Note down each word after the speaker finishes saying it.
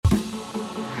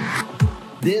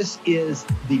This is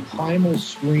the primal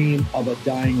scream of a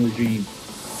dying regime.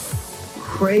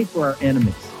 Pray for our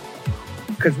enemies,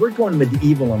 because we're going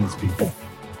medieval on these people.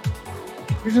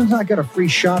 You're just not got a free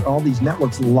shot. All these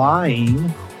networks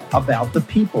lying about the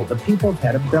people. The people have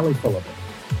had a belly full of it.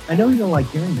 I know you don't like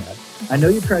hearing that. I know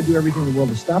you try to do everything in the world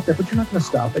to stop that, but you're not going to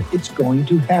stop it. It's going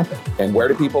to happen. And where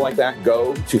do people like that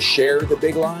go to share the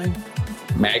big lie?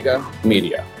 MAGA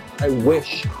media. I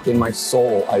wish in my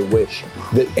soul, I wish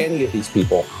that any of these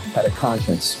people had a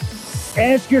conscience.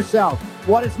 Ask yourself,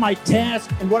 what is my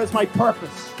task and what is my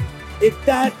purpose? If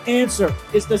that answer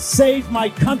is to save my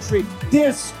country,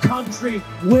 this country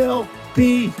will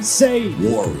be saved.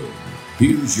 War Room.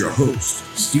 Here's your host,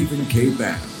 Stephen K.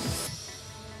 Bannon.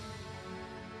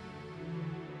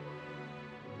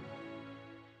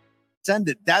 Send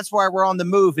it. That's why we're on the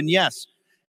move. And yes,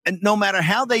 and no matter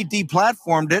how they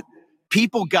deplatformed it,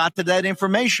 people got to that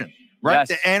information, right?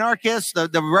 Yes. The anarchists,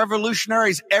 the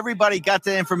revolutionaries, everybody got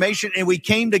the information, and we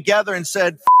came together and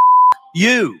said,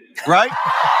 you, right?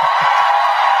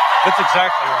 That's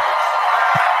exactly right.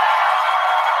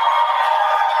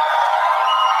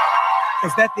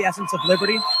 Is that the essence of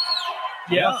liberty?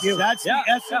 Yes, that's the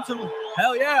essence of.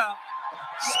 Hell yeah!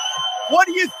 What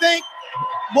do you think?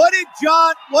 What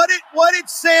did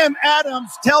Sam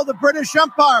Adams tell the British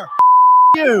Empire?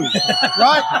 You,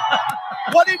 right?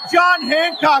 What did John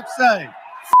Hancock say?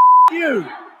 You,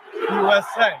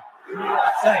 USA,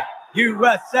 USA,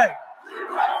 USA,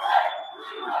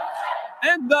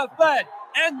 and the Fed,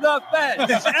 and the Fed, and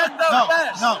the Fed.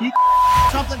 No,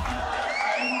 something.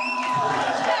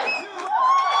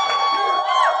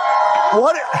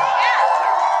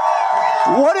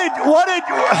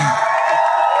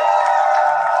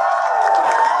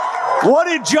 What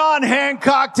did John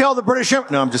Hancock tell the British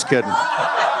Empire? No, I'm just kidding.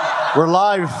 We're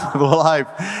live. We're live.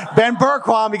 Ben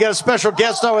Bergquam, you got a special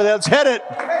guest over there. Let's hit it.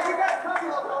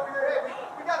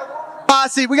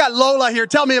 See, we got Lola here.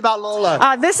 Tell me about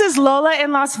Lola. This is Lola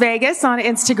in Las Vegas on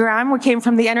Instagram. We came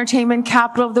from the entertainment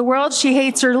capital of the world. She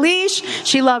hates her leash.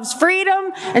 She loves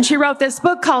freedom. And she wrote this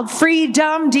book called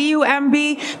Freedom,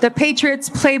 D-U-M-B, The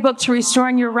Patriot's Playbook to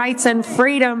Restoring Your Rights and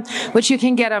Freedom, which you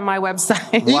can get on my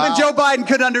website. Wow. Even Joe Biden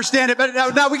couldn't understand it. But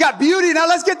now we got beauty. Now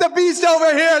let's get the beast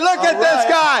over here. Look at this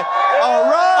guy. All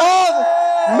right. Oh,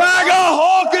 MAGA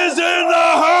Hulk is in the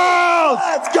house.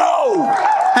 Let's go.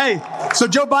 Hey, so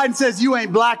Joe Biden says you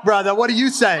ain't black, brother. What do you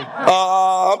say?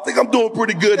 I think I'm doing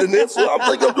pretty good in this. I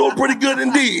think I'm doing pretty good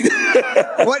indeed.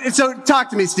 So talk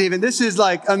to me, Stephen. This is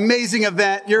like amazing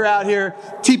event. You're out here,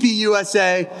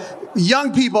 TPUSA.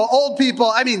 Young people, old people,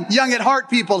 I mean, young at heart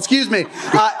people, excuse me,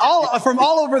 from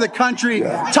all over the country.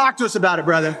 Talk to us about it,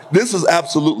 brother. This is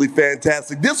absolutely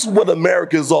fantastic. This is what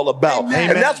America is all about. Amen.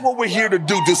 And that's what we're here to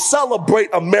do, to celebrate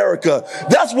America.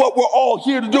 That's what we're all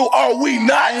here to do. Are we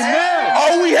not? Amen.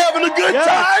 Are we having a good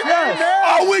time? Yes.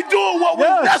 Are we doing what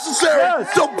was necessary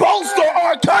to bolster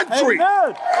our country?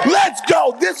 Amen. Let's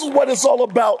go. This is what it's all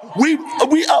about. We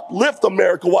uplift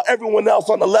America while everyone else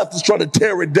on the left is trying to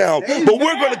tear it down. Amen. But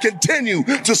we're going to continue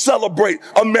to celebrate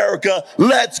America.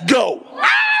 Let's go.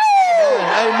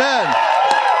 Amen.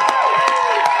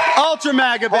 Ultra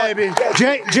MAGA, baby.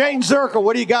 Jane Zirkle,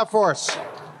 what do you got for us?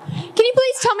 Can you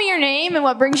please tell me your name and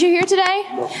what brings you here today?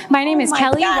 My name is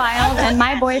Kelly Wild, and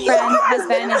my boyfriend has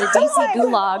been in the DC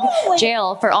Gulag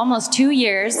jail for almost 2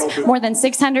 years, more than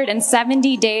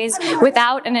 670 days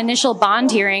without an initial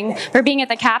bond hearing for being at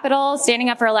the Capitol, standing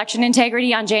up for election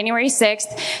integrity on January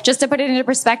 6th. Just to put it into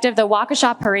perspective, the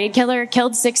Waukesha parade killer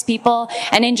killed 6 people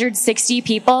and injured 60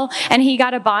 people, and he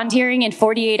got a bond hearing in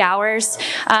 48 hours.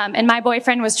 And my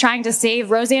boyfriend was trying to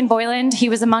save Roseanne Boyland. He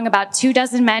was among about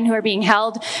 24 men who are being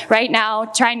held right now,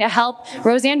 trying to help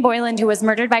Roseanne Boyland, who was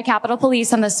murdered by Capitol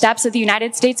Police on the steps of the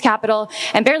United States Capitol,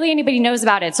 and barely anybody knows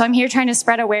about it. So I'm here trying to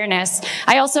spread awareness.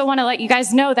 I also want to let you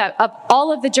guys know that of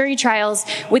all of the jury trials,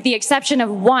 with the exception of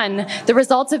one, the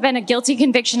results have been a guilty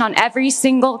conviction on every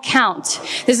single count.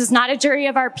 This is not a jury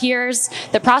of our peers.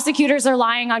 The prosecutors are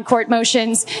lying on court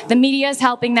motions. The media is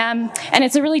helping them, and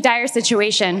it's a really dire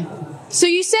situation. So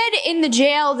you said in the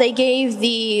jail they gave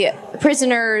the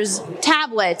prisoners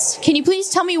tablets. Can you please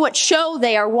tell me what show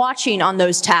they are watching on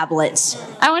those tablets?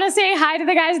 I want to say hi to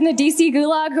the guys in the DC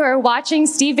Gulag who are watching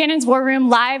Steve Bannon's War Room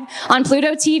live on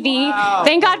Pluto TV. Wow.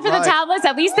 Thank God for the tablets.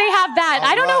 At least they have that.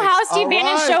 I don't know how Steve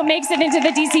Bannon's show makes it into the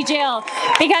DC jail,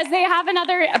 because they have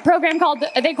another program called,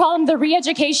 they call them the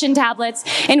re-education tablets,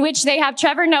 in which they have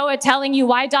Trevor Noah telling you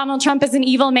why Donald Trump is an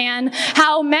evil man,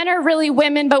 how men are really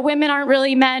women, but women aren't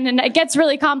really men. And again, gets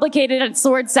really complicated at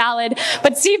Sword Salad.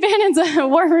 But Steve Bannon's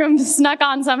War Room snuck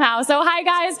on somehow. So hi,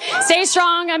 guys. Stay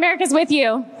strong. America's with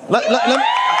you. Thank you.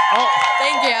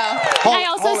 Can I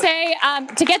also say,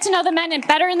 to get to know the men and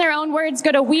better in their own words,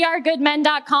 go to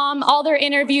wearegoodmen.com. All their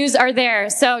interviews are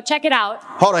there. So check it out.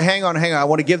 Hold on, hang on. I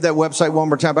want to give that website one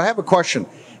more time, but I have a question.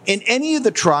 In any of the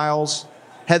trials,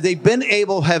 have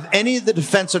any of the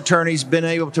defense attorneys been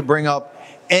able to bring up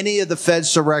any of the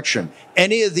Fed's direction,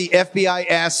 any of the FBI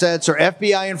assets or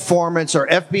FBI informants or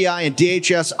FBI and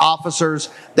DHS officers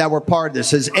that were part of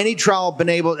this? Has any lawyer been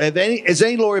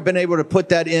able to put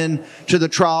that in to the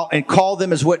trial and call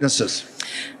them as witnesses?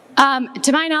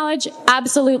 To my knowledge,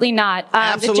 absolutely not.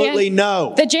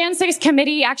 No. The Jan 6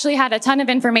 committee actually had a ton of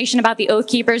information about the Oath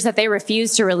Keepers that they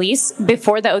refused to release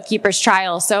before the Oath Keepers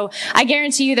trial. So I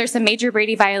guarantee you there's some major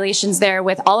Brady violations there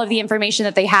with all of the information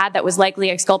that they had that was likely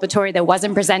exculpatory that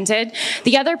wasn't presented.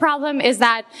 The other problem is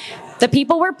that the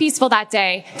people were peaceful that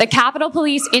day. The Capitol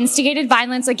Police instigated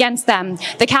violence against them.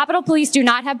 The Capitol Police do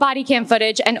not have body cam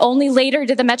footage, and only later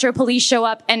did the Metro Police show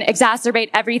up and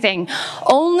exacerbate everything.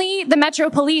 Only the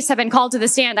Metro Police have been called to the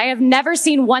stand. I have never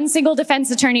seen one single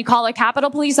defense attorney call a Capitol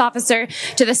Police officer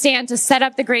to the stand to set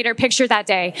up the greater picture that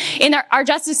day. In our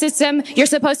justice system, you're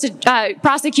supposed to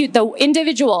prosecute the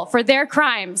individual for their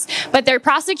crimes, but they're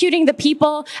prosecuting the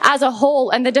people as a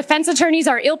whole, and the defense attorneys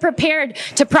are ill-prepared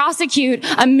to prosecute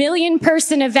a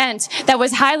million-person event that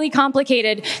was highly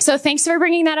complicated. So thanks for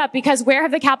bringing that up, because where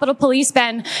have the Capitol Police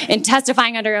been in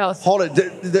testifying under oath? Hold it.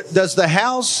 Does the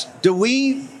House, do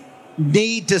we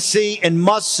need to see and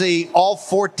must see all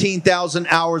 14,000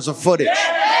 hours of footage?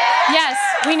 Yes,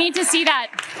 we need to see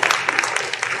that.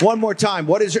 One more time,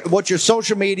 what's your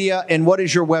social media and what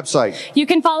is your website? You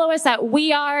can follow us at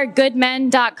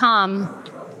wearegoodmen.com.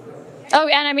 Oh,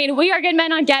 and I mean, We Are Good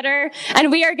Men on Getter and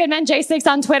We Are Good Men J6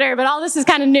 on Twitter, but all this is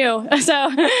kind of new. So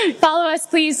follow us,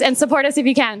 please, and support us if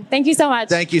you can. Thank you so much.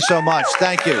 Thank you so much.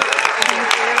 Thank you.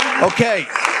 Okay.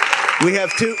 We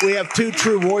have two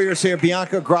true warriors here,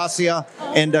 Bianca Gracia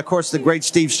and, of course, the great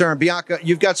Steve Stern. Bianca,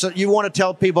 you want to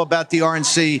tell people about the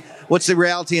RNC. What's the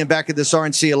reality in back of this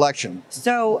RNC election?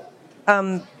 So,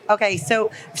 okay,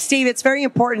 so Steve, it's very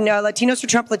important. Latinos for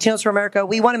Trump, Latinos for America.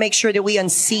 We want to make sure that we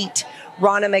unseat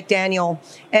Ronna McDaniel.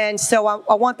 And so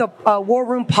I want the War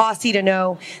Room posse to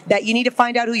know that you need to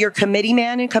find out who your committee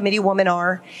man and committee woman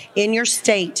are in your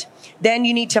state. Then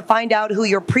you need to find out who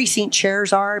your precinct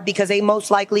chairs are, because they most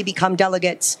likely become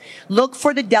delegates. Look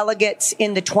for the delegates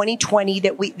in the 2020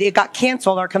 it got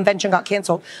canceled. Our convention got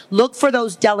canceled. Look for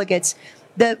those delegates.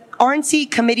 The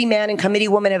RNC committee man and committee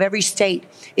woman of every state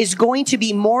is going to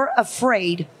be more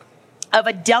afraid of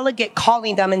a delegate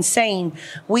calling them and saying,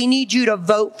 we need you to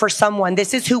vote for someone.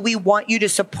 This is who we want you to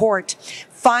support.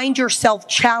 Find yourself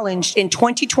challenged in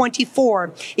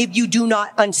 2024 if you do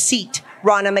not unseat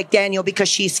Ronna McDaniel, because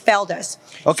she's failed us.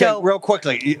 Okay, so, real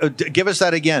quickly, give us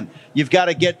that again. You've got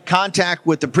to get contact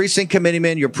with the precinct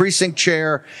committeeman, your precinct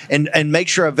chair, and make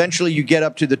sure eventually you get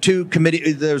up to the two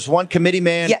committee. There's one committee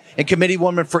man and committee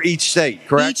woman for each state,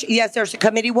 correct? Yes, there's a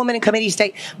committee woman and committee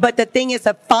state. But the thing is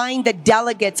to find the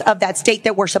delegates of that state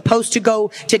that were supposed to go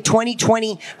to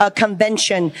 2020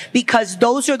 convention, because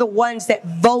those are the ones that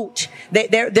vote.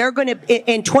 They're going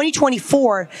to, in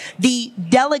 2024, the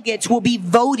delegates will be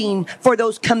voting for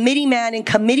those committee men and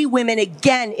committee women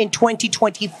again in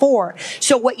 2024.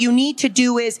 So what you need to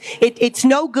do is, it's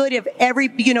no good if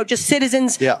just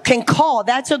citizens can call.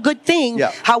 That's a good thing.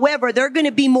 Yeah. However, they're going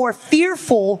to be more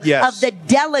fearful of the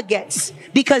delegates,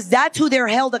 because that's who they're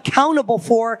held accountable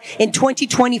for in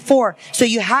 2024. So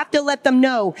you have to let them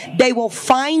know they will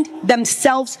find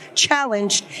themselves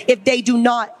challenged if they do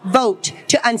not vote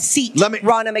to unseat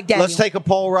Ronna McDaniel. Let's take a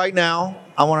poll right now.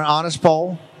 I want an honest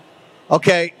poll.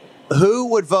 Okay. Who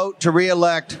would vote to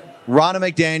re-elect Ronna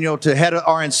McDaniel to head of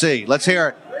RNC? Let's hear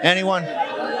it. Anyone?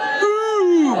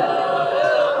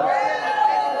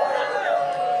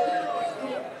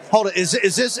 Hold it. Is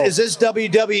this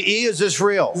WWE? Is this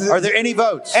real? Are there any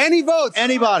votes? Any votes?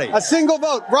 Anybody? A single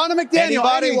vote. Ronna McDaniel.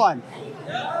 Anybody? Anyone?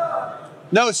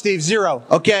 No, Steve. Zero.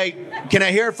 Okay. Can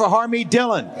I hear it for Harmeet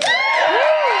Dillon?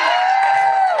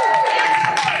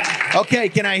 Okay.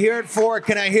 Can I hear it for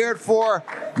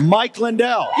Mike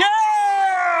Lindell? Yeah!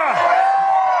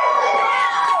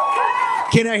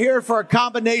 Can I hear it for a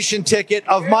combination ticket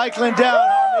of Mike Lindell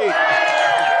and Harmeet?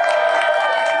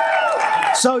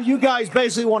 So you guys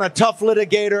basically want a tough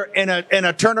litigator and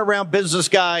a turnaround business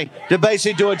guy to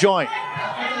basically do a joint.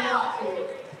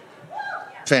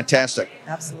 Fantastic.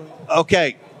 Absolutely.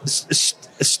 Okay.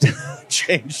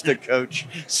 Change the coach.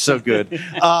 So good.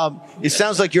 It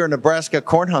sounds like you're a Nebraska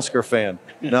Cornhusker fan.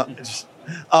 No.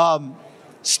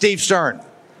 Steve Stern.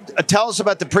 tell us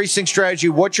about the precinct strategy,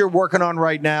 what you're working on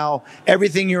right now,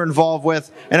 everything you're involved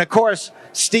with. And, of course,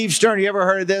 Steve Stern, you ever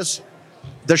heard of this?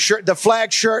 The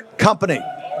Flag Shirt Company.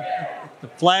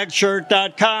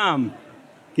 Flagshirt.com.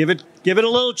 Give it a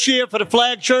little cheer for the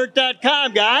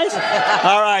flagshirt.com, guys.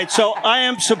 All right, so I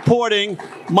am supporting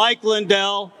Mike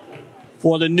Lindell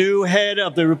for the new head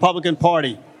of the Republican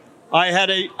Party. I had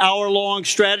an hour-long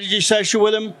strategy session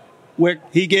with him where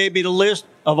he gave me the list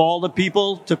of all the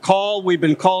people to call. We've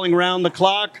been calling around the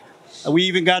clock. We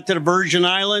even got to the Virgin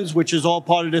Islands, which is all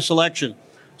part of this election.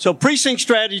 So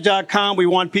precinctstrategy.com, we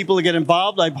want people to get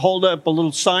involved. I hold up a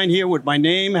little sign here with my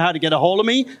name, how to get a hold of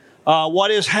me.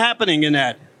 What is happening in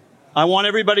that? I want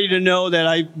everybody to know that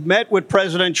I met with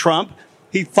President Trump.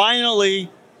 He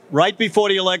finally, right before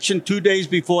the election, 2 days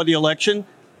before the election,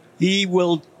 he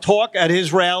will talk at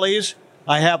his rallies.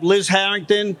 I have Liz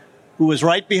Harrington, who was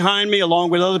right behind me,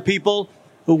 along with other people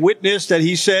who witnessed that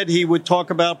he said he would talk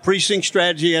about precinct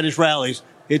strategy at his rallies.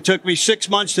 It took me 6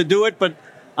 months to do it, but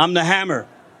I'm the hammer.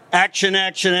 Action,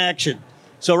 action, action.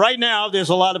 So right now, there's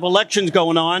a lot of elections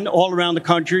going on all around the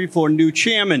country for new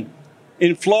chairman.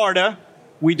 In Florida,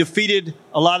 we defeated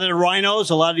a lot of the rhinos,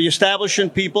 a lot of the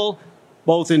establishment people,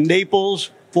 both in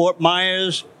Naples, Fort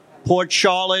Myers, Port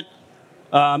Charlotte.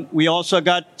 We also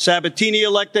got Sabatini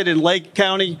elected in Lake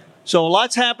County. So a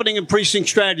lot's happening in precinct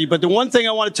strategy. But the one thing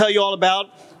I want to tell you all about,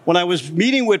 when I was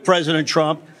meeting with President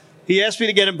Trump, he asked me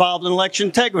to get involved in election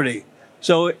integrity.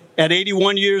 So at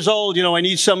 81 years old, I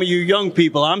need some of you young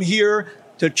people. I'm here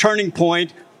to Turning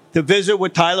Point to visit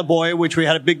with Tyler Boyer, which we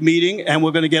had a big meeting, and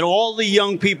we're going to get all the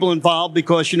young people involved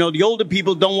because, the older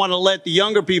people don't want to let the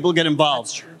younger people get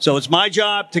involved. So it's my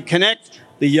job to connect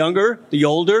the younger, the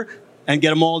older, and get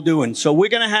them all doing. So we're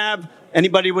going to have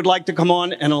anybody who would like to come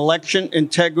on an election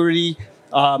integrity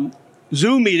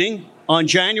Zoom meeting on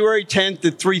January 10th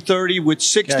at 3:30 with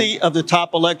 60 of the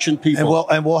top election people.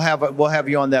 And we'll have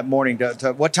you on that morning.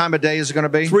 What time of day is it going to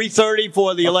be? 3:30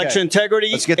 for the election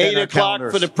integrity. Let's get that 8 o'clock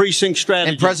for the precinct strategy.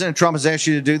 And President Trump has asked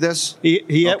you to do this?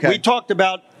 We talked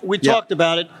about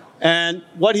it, and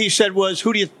what he said was,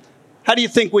 how do you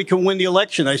think we can win the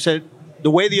election? I said,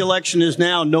 the way the election is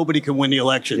now, nobody can win the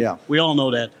election. Yeah. We all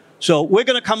know that. So we're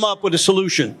going to come up with a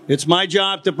solution. It's my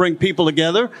job to bring people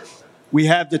together. We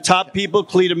have the top people,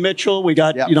 Cleta Mitchell. We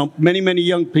got, many, many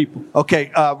young people. Okay,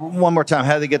 one more time.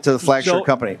 How do they get to the Flag Shirt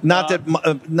Company? Not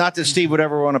that Steve would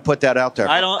ever want to put that out there.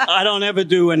 I don't ever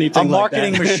do anything like that.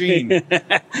 A marketing machine.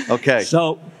 Okay.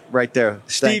 So right there.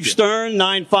 Steve Stern,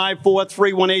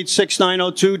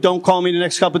 954-318-6902. Don't call me the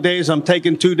next couple of days. I'm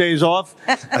taking 2 days off.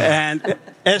 And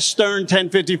S. Stern,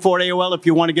 1054 AOL if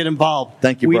you want to get involved.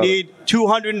 Thank you, brother. We need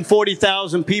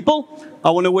 240,000 people. I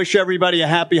want to wish everybody a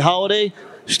happy holiday.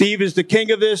 Steve is the king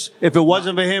of this. If it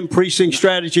wasn't for him, precinct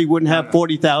strategy wouldn't have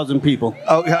 40,000 people.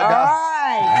 All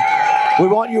right. We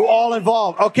want you all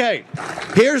involved. Okay,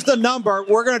 here's the number.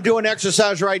 We're going to do an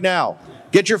exercise right now.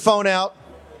 Get your phone out,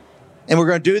 and we're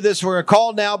going to do this. We're going to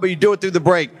call now, but you do it through the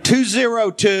break.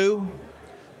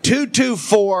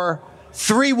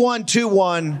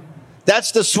 202-224-3121.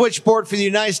 That's the switchboard for the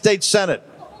United States Senate.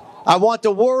 I want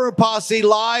the War Room Posse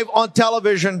live on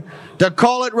television to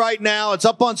call it right now. It's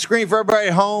up on screen for everybody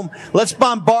at home. Let's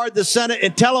bombard the Senate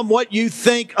and tell them what you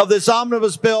think of this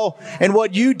omnibus bill and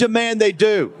what you demand they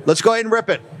do. Let's go ahead and rip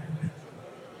it.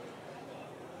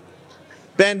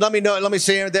 Ben, let me know. Let me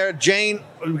see you there. Jane,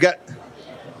 we got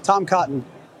Tom Cotton.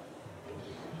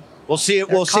 We'll see it.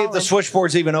 We'll see if the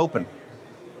switchboard's even open.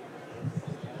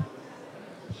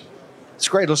 It's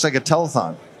great. It looks like a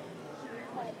telethon.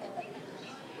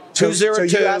 202.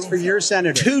 So you asked for your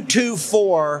senator.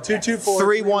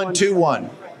 224-3121.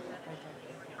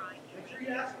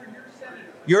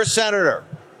 Your senator.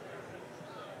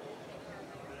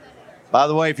 By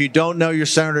the way, if you don't know your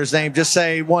senator's name, just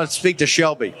say, want to speak to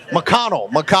Shelby.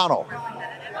 McConnell.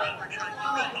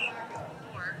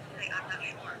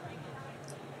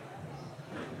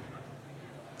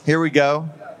 Here we go.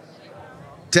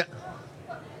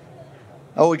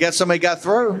 We got somebody got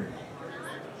through.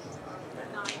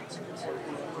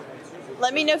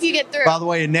 Let me know if you get through. By the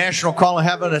way, a national call and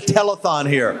having a telethon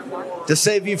here to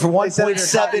save you for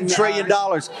 $1.7 trillion.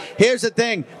 Here's the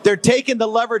thing. They're taking the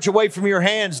leverage away from your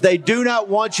hands. They do not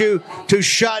want you to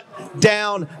shut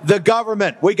down the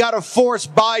government. We got to force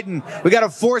Biden. We got to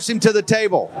force him to the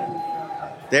table.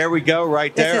 There we go,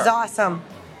 right there. This is awesome.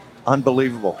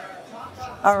 Unbelievable.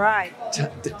 All right.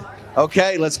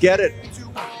 Okay, let's get it.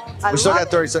 We still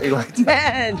got 30 seconds.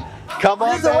 Man. Come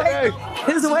on, baby.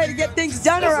 This is the way to get things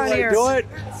done around here. Do it.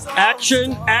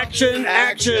 Action, action,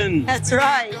 action. That's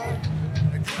right.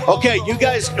 Okay, you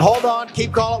guys hold on,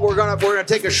 keep calling. We're gonna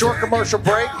take a short commercial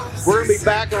break. We're gonna be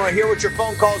back and we'll hear what your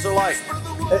phone calls are like.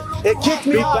 It kicked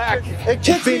me off. Back. It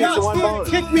kicked me Phoenix, off. one Steve, bonus.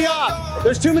 it kicked me off.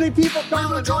 There's too many people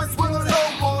calling.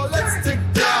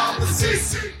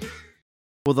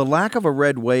 Will the lack of a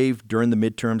red wave during the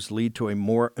midterms lead to a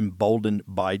more emboldened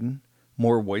Biden,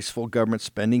 more wasteful government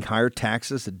spending, higher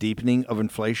taxes, a deepening of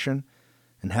inflation?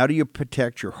 And how do you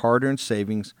protect your hard-earned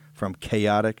savings from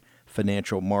chaotic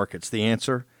financial markets? The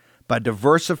answer? By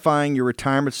diversifying your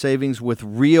retirement savings with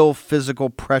real physical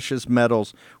precious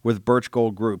metals with Birch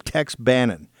Gold Group. Text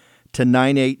Bannon to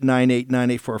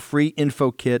 989898 for a free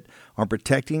info kit on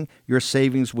protecting your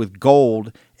savings with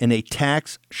gold in a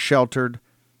tax-sheltered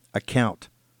account.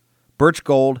 Birch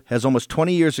Gold has almost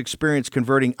 20 years' experience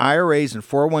converting IRAs and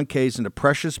 401ks into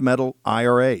precious metal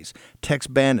IRAs.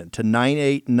 Text Bannon to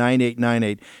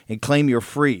 989898 and claim your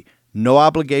free,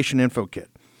 no-obligation info kit.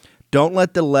 Don't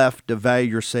let the left devalue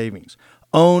your savings.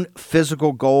 Own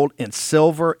physical gold and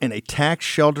silver in a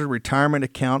tax-sheltered retirement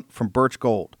account from Birch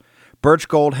Gold. Birch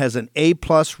Gold has an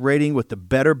A-plus rating with the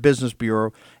Better Business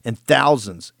Bureau and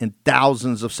thousands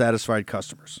of satisfied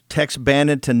customers. Text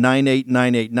Bannon to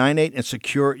 989898 and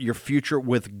secure your future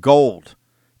with gold.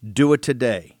 Do it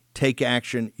today. Take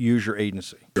action. Use your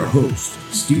agency. Your host,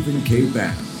 Stephen K.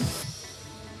 Bannon.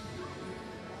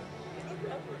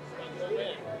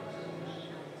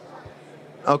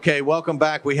 Okay, welcome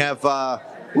back. We have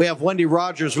Wendy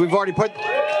Rogers. We've already put her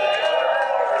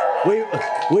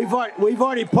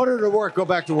to work. Go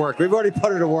back to work. We've already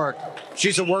put her to work.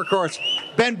 She's a workhorse.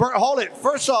 Ben, hold it.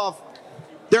 First off,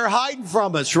 they're hiding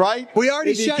from us, right? We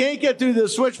already if you can't get through the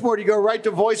switchboard, you go right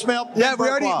to voicemail. Yeah, we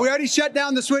already shut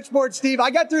down the switchboard, Steve.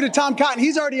 I got through to Tom Cotton.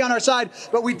 He's already on our side,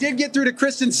 but we did get through to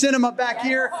Kristen Cinema back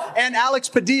here and Alex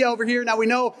Padilla over here. Now we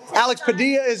know Alex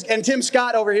Padilla and Tim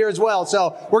Scott over here as well.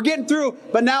 So we're getting through,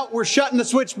 but now we're shutting the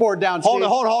switchboard down, Steve.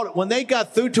 Hold it. When they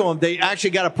got through to them, they actually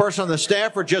got a person on the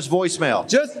staff or just voicemail?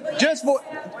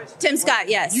 Tim Scott,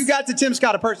 yes. You got to Tim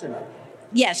Scott, a person.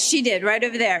 Yes, she did, right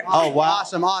over there. Oh, wow.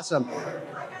 Awesome.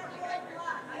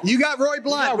 You got Roy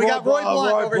Blunt. We got Roy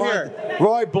Blunt over here.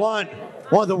 Roy Blunt,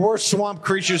 one of the worst swamp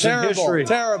creatures in history.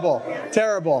 Terrible.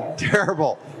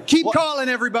 Keep calling,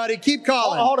 everybody. Keep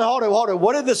calling. Hold it.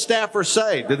 What did the staffers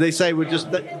say? Did they say we just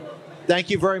thank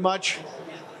you very much?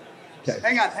 Okay.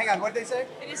 Hang on. What did they say?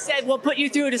 They just said, we'll put you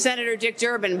through to Senator Dick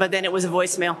Durbin, but then it was a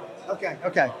voicemail. Okay.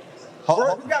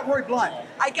 We got Roy Blunt.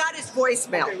 I got his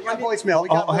voicemail. Okay, we got voicemail.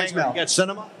 Hang on. You got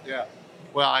Cinema? Yeah.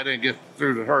 Well, I didn't get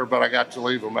through to her, but I got to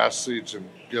leave a message and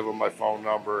give them my phone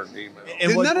number and email.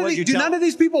 Do none of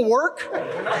these people work?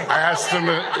 I asked them,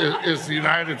 is the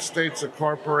United States a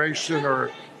corporation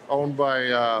or owned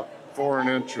by foreign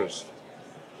interest?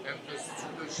 And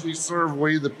does she serve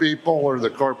we the people or the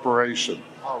corporation?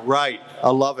 All right.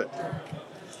 I love it.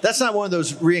 That's not one of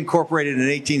those reincorporated in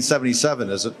 1877,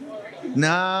 is it? No.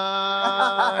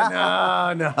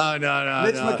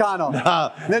 Mitch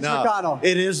McConnell.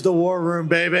 It is the War Room,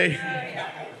 baby.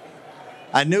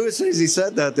 I knew as soon as he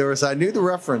said that I knew the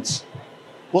reference.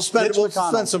 We'll spend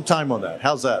some time on that.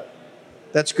 How's that?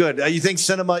 That's good. You think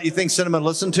Cinema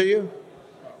listened to you?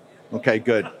 Okay,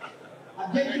 good.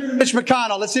 Mitch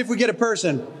McConnell. Let's see if we get a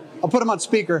person. I'll put him on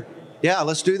speaker. Yeah,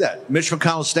 let's do that. Mitch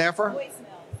McConnell staffer.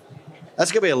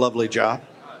 That's gonna be a lovely job.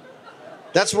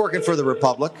 That's working for the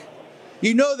Republic.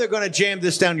 You know they're going to jam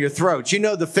this down your throats. You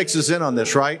know the fix is in on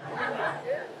this, right?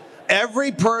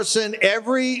 Every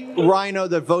rhino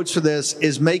that votes for this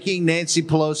is making Nancy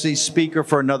Pelosi speaker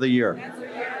for another year.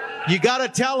 You got to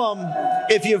tell them,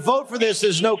 if you vote for this,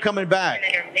 there's no coming back.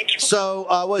 So,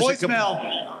 voicemail.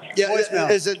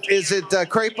 Is it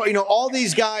Crapo? You know, all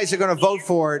these guys are going to vote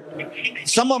for it.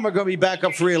 Some of them are going to be back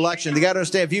up for re-election. They got to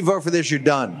understand, if you vote for this, you're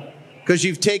done. Because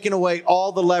you've taken away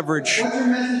all the leverage. What's your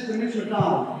message to Mitch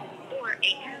McConnell?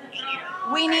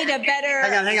 We need a better...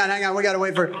 Hang on. We got to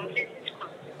wait for it.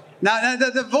 Now,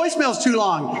 the voicemail's too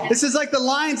long. This is like the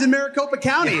lines in Maricopa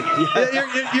County.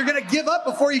 You're going to give up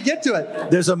before you get to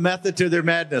it. There's a method to their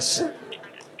madness.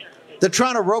 They're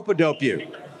trying to rope-a-dope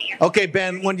you. Okay,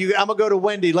 Ben, I'm going to go to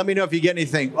Wendy. Let me know if you get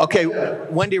anything. Okay,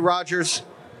 Wendy Rogers.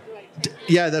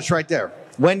 Yeah, that's right there.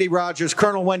 Wendy Rogers,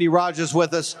 Colonel Wendy Rogers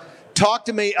with us. Talk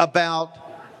to me about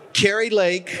Kari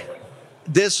Lake,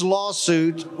 this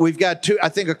lawsuit. We've got two, I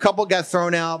think a couple got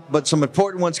thrown out, but some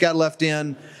important ones got left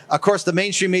in. Of course, the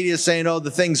mainstream media is saying,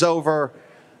 the thing's over.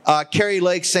 Kari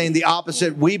Lake saying the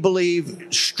opposite. We believe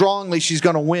strongly she's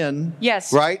going to win.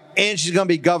 Yes. Right? And she's going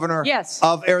to be governor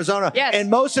of Arizona. Yes. And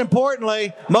most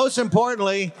importantly,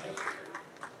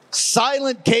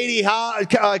 silent Katie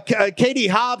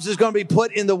Hobbs is going to be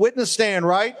put in the witness stand,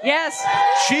 right? Yes.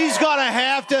 She's going to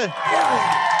have to...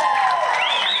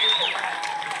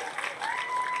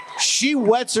 She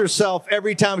wets herself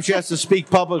every time she has to speak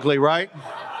publicly, right?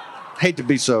 Hate to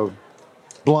be so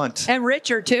blunt. And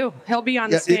Richard too. He'll be on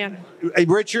the stand.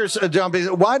 Richard,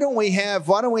 why don't we have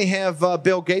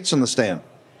Bill Gates on the stand?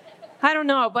 I don't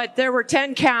know, but there were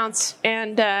 10 counts,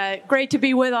 and great to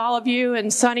be with all of you in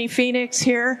sunny Phoenix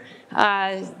here.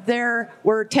 There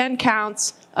were 10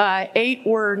 counts. 8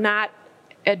 were not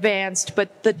advanced,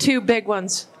 but the 2 big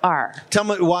ones are. Tell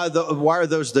me why are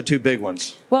those the 2 big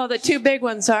ones? Well, the 2 big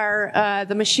ones are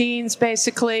the machines,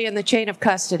 basically, and the chain of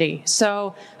custody.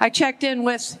 So I checked in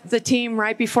with the team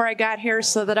right before I got here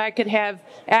so that I could have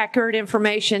accurate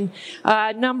information.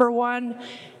 Number 1,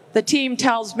 the team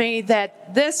tells me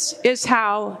that this is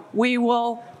how we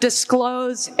will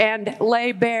disclose and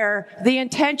lay bare the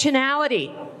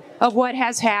intentionality of what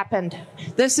has happened.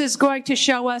 This is going to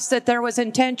show us that there was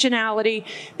intentionality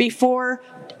before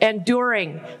and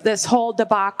during this whole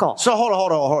debacle. So hold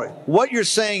on. What you're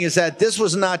saying is that this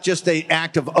was not just an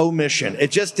act of omission. It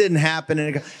just didn't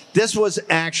happen. This was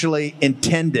actually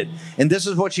intended. And this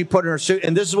is what she put in her suit.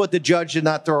 And this is what the judge did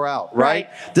not throw out, right?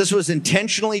 This was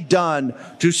intentionally done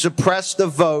to suppress the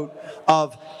vote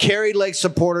of Kari Lake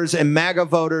supporters and MAGA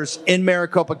voters in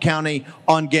Maricopa County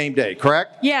on game day,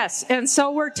 correct? Yes, and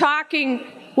so we're talking,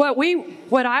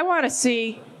 what I want to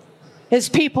see is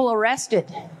people arrested.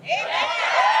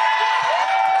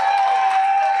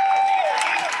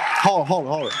 Hold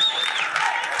on.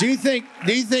 Do you think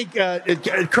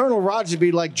Colonel Rogers would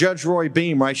be like Judge Roy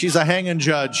Beam, right? She's a hanging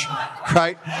judge,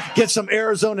 right? Get some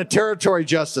Arizona territory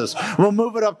justice. We'll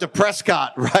move it up to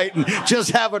Prescott, right? And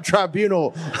just have a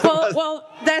tribunal. Well,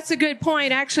 that's a good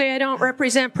point. Actually, I don't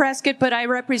represent Prescott, but I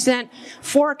represent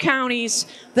 4 counties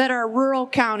that are rural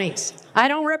counties. I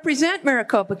don't represent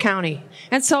Maricopa County.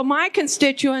 And so my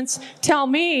constituents tell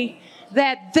me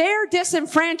that they're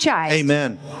disenfranchised.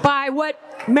 Amen. By what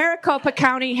Maricopa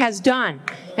County has done.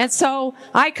 And so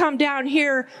I come down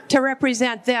here to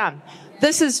represent them.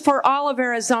 This is for all of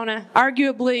Arizona,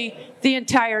 arguably the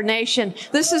entire nation.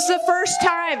 This is the first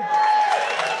time.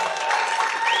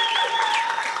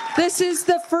 This is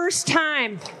the first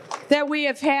time that we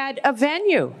have had a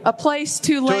venue, a place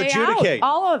to lay adjudicate. Out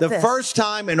all of the this. first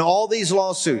time in all these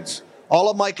lawsuits, all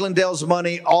of Mike Lindell's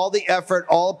money, all the effort,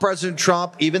 all of President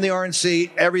Trump, even the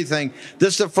RNC, everything.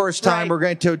 This is the first time we're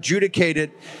going to adjudicate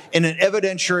it in an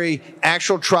evidentiary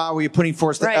actual trial where you're putting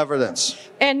forth the evidence.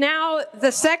 And now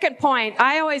the second point,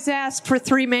 I always ask for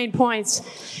 3 main points.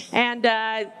 And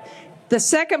the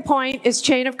second point is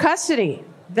chain of custody.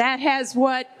 That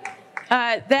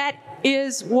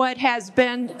is what has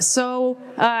been so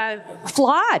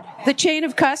flawed, the chain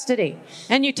of custody.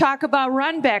 And you talk about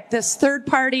Runbeck, this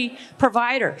third-party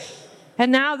provider.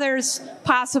 And now there's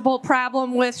possible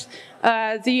problem with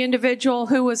the individual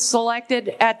who was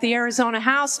selected at the Arizona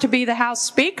House to be the House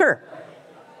Speaker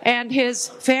and his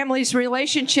family's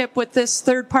relationship with this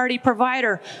third-party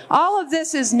provider. All of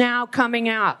this is now coming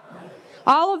out.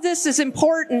 All of this is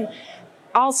important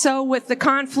also with the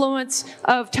confluence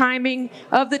of timing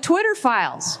of the Twitter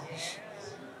files.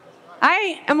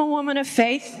 I am a woman of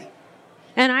faith,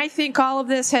 and I think all of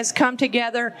this has come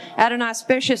together at an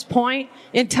auspicious point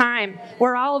in time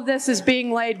where all of this is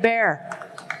being laid bare.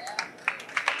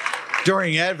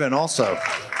 During Advent also.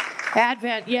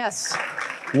 Advent, yes.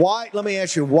 Let me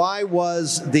ask you, why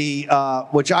was the,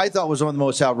 which I thought was one of the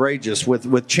most outrageous,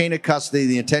 with chain of custody,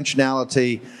 the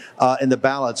intentionality in the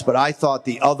ballots, but I thought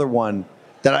the other one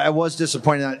that I was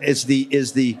disappointed in is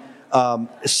the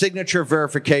signature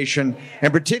verification,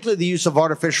 and particularly the use of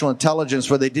artificial intelligence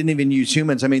where they didn't even use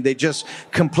humans. I mean, they just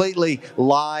completely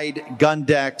lied,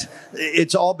 gun-decked.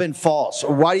 It's all been false.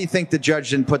 Why do you think the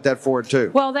judge didn't put that forward too?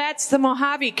 Well, that's the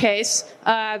Mojave case.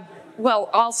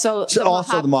 Also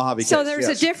the Mojave case. So there's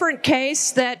a different case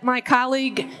that my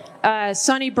colleague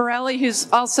Sonny Borelli, who's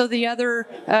also the other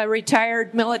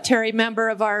retired military member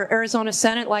of our Arizona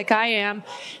Senate, like I am,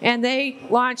 and they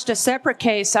launched a separate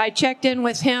case. I checked in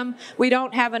with him. We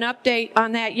don't have an update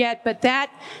on that yet, but that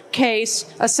case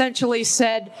essentially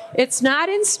said it's not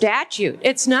in statute.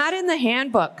 It's not in the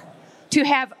handbook to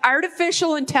have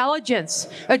artificial intelligence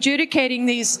adjudicating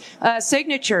these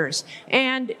signatures.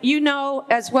 And you know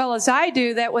as well as I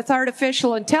do that with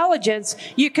artificial intelligence,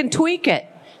 you can tweak it.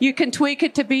 You can tweak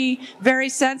it to be very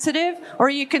sensitive,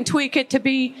 or you can tweak it to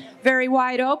be very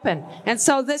wide open. And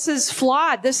so this is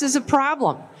flawed. This is a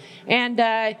problem.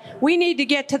 And we need to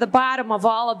get to the bottom of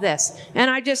all of this. And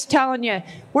I'm just telling you,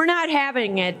 we're not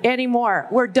having it anymore.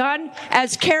 We're done.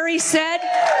 As Kari said,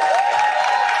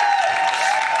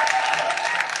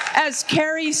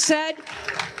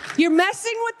 you're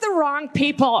messing with the wrong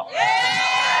people.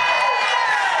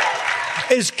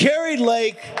 Is Kari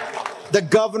Lake the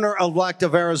governor-elect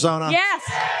of Arizona?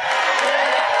 Yes.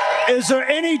 Is there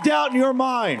any doubt in your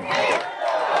mind?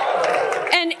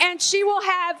 And she will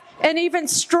have an even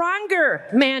stronger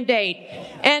mandate.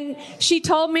 And she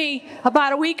told me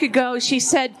about a week ago, she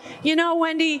said, you know,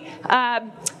 Wendy,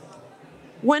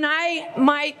 when I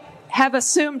might have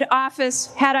assumed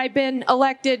office, had I been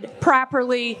elected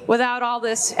properly without all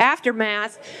this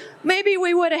aftermath, maybe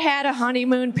we would have had a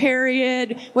honeymoon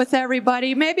period with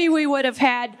everybody. Maybe we would have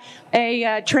had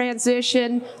a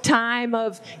transition time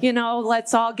of, you know,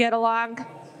 let's all get along.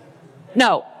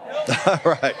 No.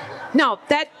 Right. No,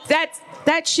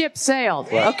 that ship sailed,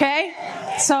 okay?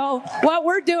 So what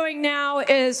we're doing now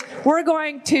is we're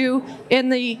going to, in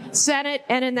the Senate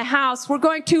and in the House, we're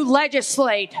going to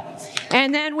legislate.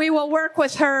 And then we will work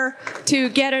with her to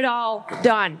get it all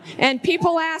done. And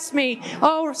people ask me,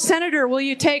 oh, Senator, will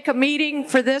you take a meeting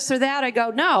for this or that? I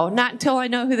go, no, not until I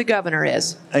know who the governor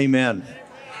is. Amen.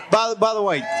 By the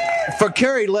way, for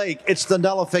Kari Lake, it's the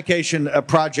nullification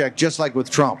project, just like with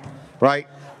Trump, right?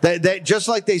 They just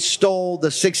like they stole the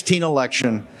 2016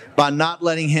 election by not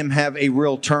letting him have a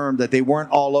real term, that they weren't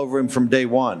all over him from day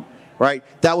one, right?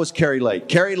 That was Kari Lake.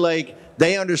 Kari Lake,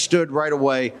 they understood right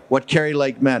away what Kari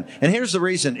Lake meant. And here's the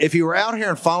reason. If you were out here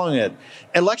and following it,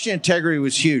 election integrity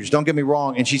was huge. Don't get me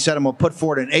wrong. And she said, I'm going to put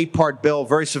forward an 8-part bill,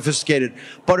 very sophisticated.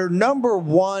 But her number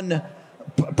one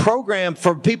program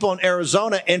for people in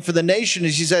Arizona and for the nation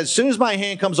is, she says, as soon as my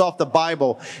hand comes off the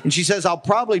Bible, and she says, I'll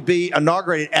probably be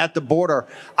inaugurated at the border,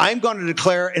 I'm going to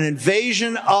declare an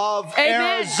invasion of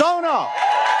Arizona.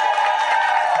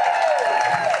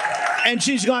 And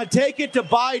she's going to take it to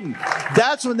Biden.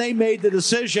 That's when they made the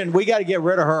decision, we got to get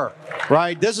rid of her,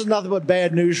 right? This is nothing but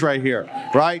bad news right here,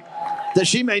 right? That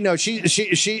she may know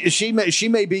she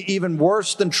may be even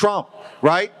worse than Trump,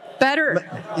 right? Better.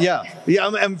 Yeah.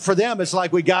 And for them, it's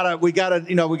like we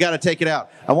gotta take it out.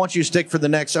 I want you to stick for the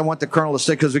next. I want the Colonel to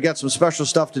stick because we got some special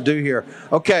stuff to do here.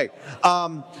 Okay.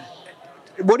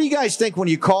 What do you guys think when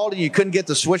you called and you couldn't get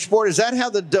the switchboard? Is that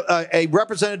how a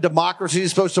representative democracy is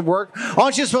supposed to work?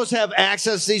 Aren't you supposed to have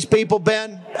access to these people,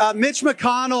 Ben? Mitch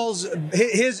McConnell's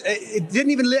it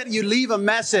didn't even let you leave a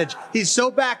message. He's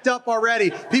so backed up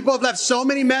already. People have left so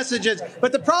many messages.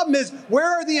 But the problem is, where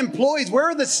are the employees? Where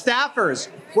are the staffers?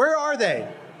 Where are they?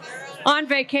 On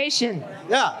vacation.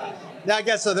 Yeah, I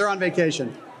guess so. They're on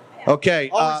vacation. Okay.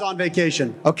 Always on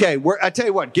vacation. Okay. I tell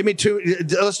you what. Give me two.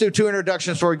 Let's do 2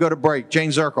 introductions before we go to break. Jane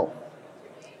Zirkle.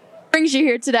 Brings you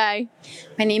here today?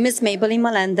 My name is Maybelline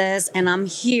Melendez, and I'm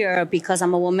here because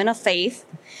I'm a woman of faith.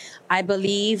 I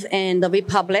believe in the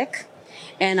Republic,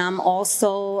 and I'm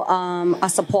also a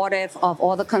supportive of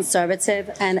all the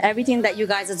conservative, and everything that you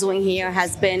guys are doing here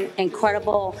has been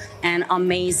incredible and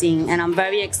amazing, and I'm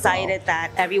very excited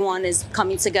that everyone is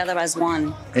coming together as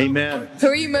one. Amen. Who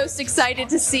are you most excited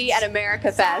to see at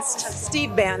America Fest?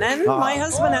 Steve Bannon. My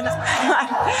husband and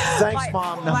Thanks,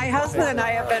 Mom. My husband and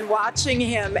I have been watching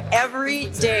him every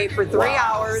day for 3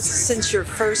 hours since your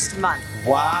first month.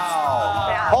 Wow.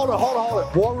 Yeah. Hold it.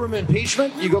 War Room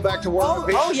Impeachment? You go back to War Room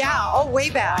Impeachment? Oh, yeah. Oh, way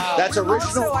back. That's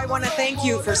original. Also, I want to thank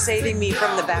you for saving me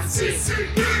from the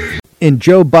backseat. In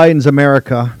Joe Biden's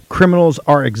America, criminals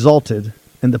are exalted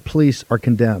and the police are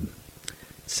condemned.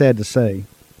 It's sad to say,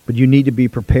 but you need to be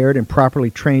prepared and properly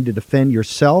trained to defend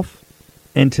yourself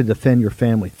and to defend your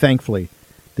family. Thankfully,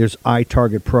 there's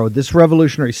iTarget Pro. This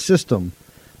revolutionary system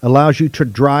allows you to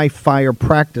dry fire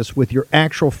practice with your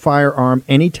actual firearm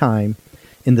anytime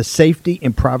in the safety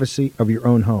and privacy of your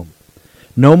own home.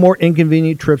 No more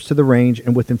inconvenient trips to the range,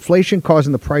 and with inflation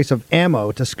causing the price of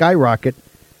ammo to skyrocket,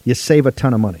 you save a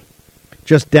ton of money.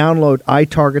 Just download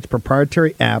iTarget's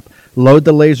proprietary app, load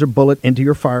the laser bullet into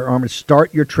your firearm, and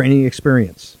start your training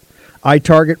experience.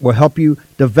 iTarget will help you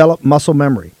develop muscle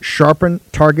memory, sharpen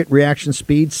target reaction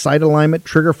speed, sight alignment,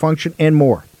 trigger function, and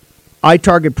more.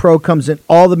 iTarget Pro comes in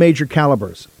all the major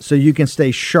calibers, so you can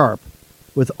stay sharp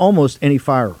with almost any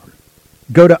firearm.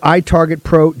 Go to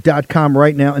itargetpro.com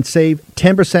right now and save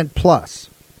 10% plus.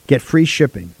 Get free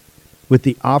shipping with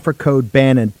the offer code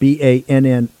BANNON,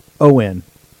 BANNON,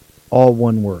 all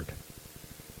one word.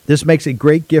 This makes a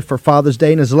great gift for Father's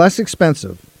Day and is less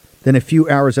expensive than a few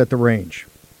hours at the range.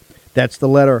 That's the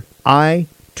letter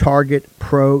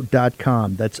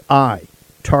itargetpro.com. That's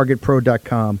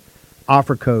itargetpro.com.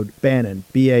 Offer code BANNON,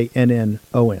 BANNON.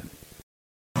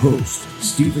 Host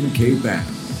Stephen K.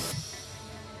 Bannon.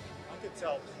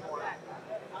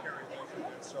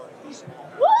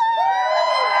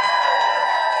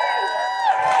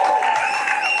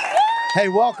 Hey,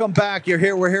 welcome back. We're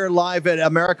here live at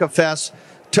America Fest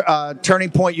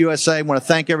Turning Point USA. I want to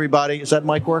thank everybody. Is that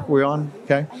mic work? We're on?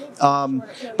 Okay.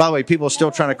 By the way, people are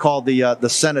still trying to call the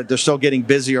Senate. They're still getting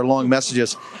busy or long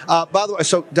messages. By the way,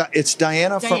 so it's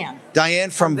Diane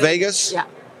from Vegas.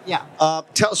 Yeah.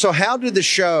 So how did the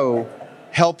show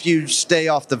help you stay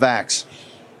off the vax?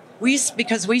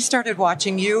 Because we started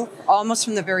watching you almost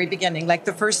from the very beginning, like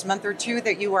the first month or two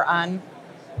that you were on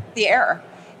the air.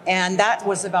 And that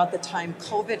was about the time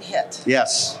COVID hit.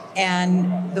 Yes.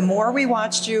 And the more we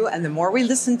watched you and the more we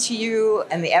listened to you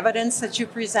and the evidence that you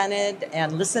presented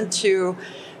and listened to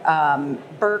McCullough.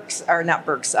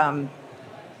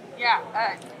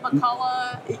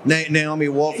 Naomi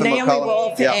Wolf and Naomi McCullough.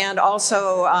 Wolf and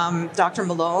also Dr.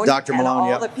 Malone. Dr. Malone,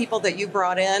 and all the people that you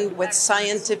brought in with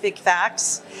scientific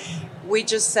facts. We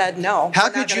just said no. How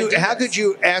could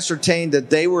you ascertain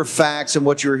that they were facts and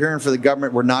what you were hearing from the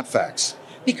government were not facts?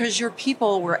 Because your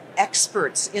people were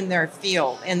experts in their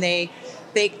field, and they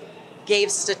gave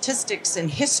statistics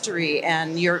and history,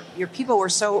 and your people were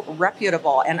so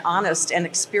reputable and honest and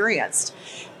experienced,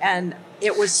 and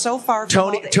it was so far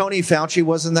from Tony Fauci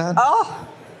wasn't that? Oh,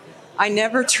 I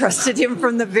never trusted him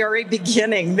from the very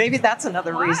beginning. Maybe that's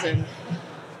another reason.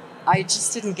 I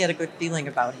just didn't get a good feeling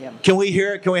about him. Can we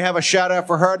hear it? Can we have a shout out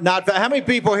for her? How many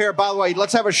people here, by the way,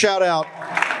 let's have a shout out.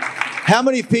 How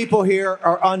many people here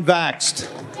are unvaxxed?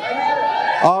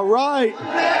 All right.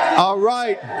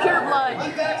 Pure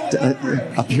blood.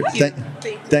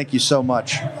 Thank you so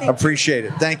much. Appreciate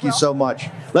it. Thank you so much.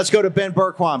 Let's go to Ben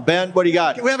Bergquam. Ben, what do you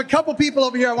got? We have a couple people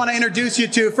over here I want to introduce you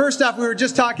to. First off, we were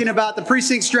just talking about the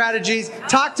precinct strategies.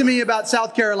 Talk to me about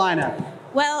South Carolina.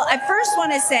 Well, I first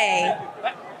want to say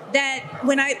that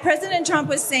when President Trump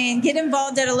was saying get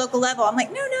involved at a local level, I'm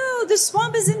like, no, the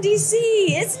swamp is in D.C.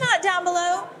 It's not down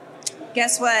below.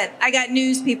 Guess what? I got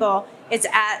news, people. It's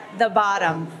at the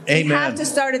bottom. Amen. We have to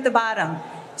start at the bottom.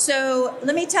 So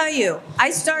let me tell you, I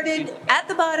started at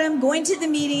the bottom, going to the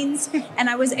meetings, and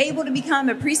I was able to become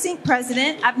a precinct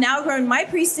president. I've now grown my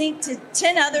precinct to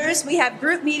 10 others. We have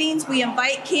group meetings. We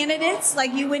invite candidates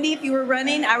like you, Wendy. If you were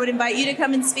running, I would invite you to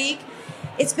come and speak.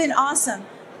 It's been awesome.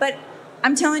 But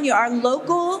I'm telling you, our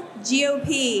local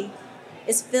GOP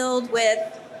is filled with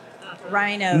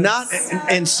rhinos. Not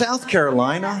in South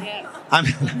Carolina. They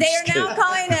are now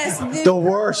calling us the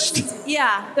worst.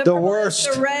 Yeah, the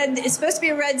worst. The red. It's supposed to be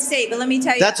a red state, but let me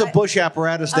tell you, that's a Bush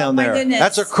apparatus down my there. goodness.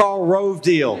 That's a Karl Rove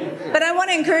deal. But I want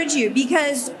to encourage you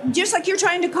because just like you're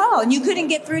trying to call and you couldn't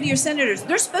get through to your senators,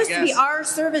 they're supposed to be our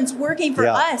servants working for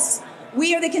us.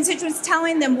 We are the constituents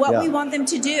telling them what we want them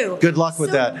to do. Good luck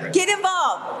with that. Get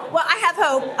involved. Well, I have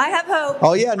hope.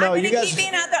 Oh yeah, no, I'm you guys keep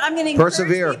being out there. I'm going to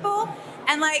persevere. Encourage people.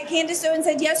 And like Candace Owen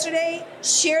said yesterday,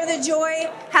 share the joy,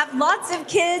 have lots of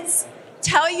kids,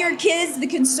 tell your kids the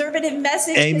conservative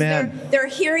message. Amen. They're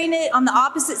hearing it on the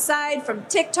opposite side from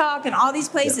TikTok and all these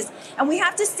places. Yeah. And we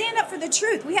have to stand up for the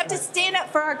truth. We have to stand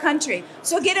up for our country.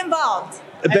 So get involved.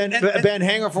 Ben,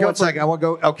 hang on for 1 second. I want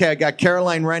to go. Okay, I got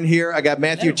Caroline Wren here. I got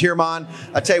Matthew Tierman.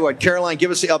 I tell you what, Caroline,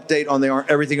 give us the update on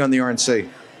everything on the RNC.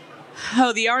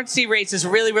 Oh, the RNC race is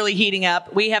really, really heating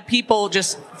up. We have people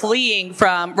just fleeing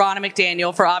from Ronna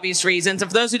McDaniel for obvious reasons.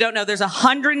 And for those who don't know, there's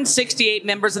 168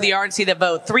 members of the RNC that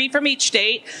vote, 3 from each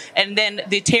state, and then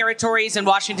the territories in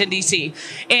Washington, D.C.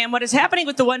 And what is happening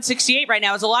with the 168 right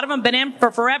now is a lot of them have been in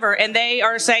for forever, and they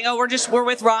are saying, oh, we're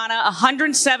with Ronna.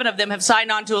 107 of them have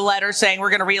signed on to a letter saying we're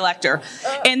going to reelect her.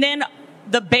 And then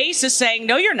the base is saying,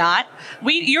 no, you're not.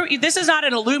 This is not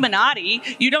an Illuminati.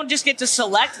 You don't just get to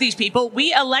select these people.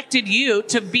 We elected you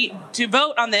to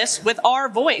vote on this with our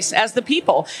voice as the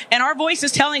people. And our voice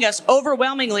is telling us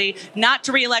overwhelmingly not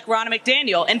to reelect Ronna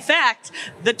McDaniel. In fact,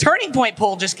 the Turning Point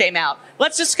poll just came out.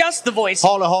 Let's discuss the voice.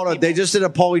 Hold on. They just did a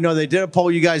poll. They did a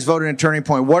poll. You guys voted in Turning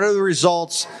Point. What are the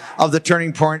results of the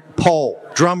Turning Point poll?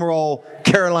 Drum roll,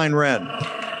 Caroline Wren.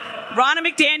 Ronna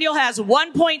McDaniel has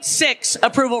 1.6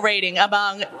 approval rating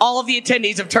among all of the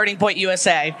attendees of Turning Point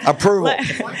USA. Approval.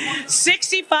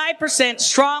 65%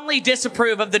 strongly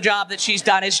disapprove of the job that she's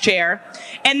done as chair.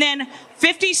 And then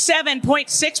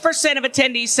 57.6% of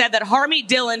attendees said that Harmeet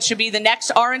Dillon should be the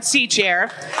next RNC chair.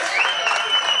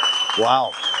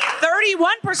 Wow.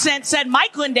 31% said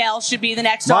Mike Lindell should be the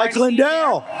next Mike RNC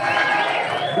Lindell.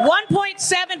 chair.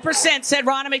 1.7% said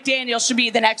Ronna McDaniel should be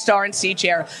the next RNC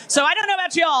chair. So I don't know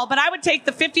about y'all, but I would take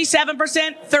the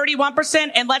 57%,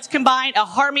 31%, and let's combine a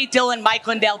Harmeet Dillon, Mike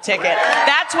Lindell ticket.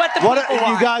 That's what the people want.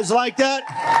 You guys like that?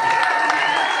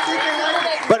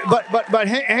 But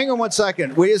hang on 1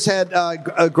 second. We just had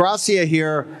Gracia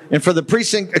here, and for the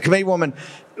precinct committee woman,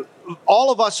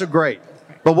 all of us are great.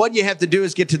 But what you have to do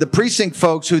is get to the precinct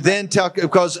folks who then tell,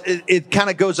 because it kind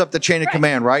of goes up the chain of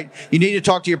command, right? You need to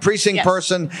talk to your precinct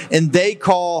person, and they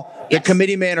call the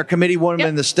committee man or committee woman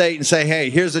in the state and say, hey,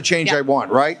 here's the change I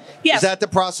want, right? Yes. Is that the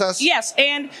process? Yes,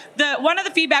 and one of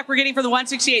the feedback we're getting from the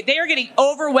 168, they are getting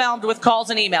overwhelmed with calls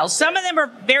and emails. Some of them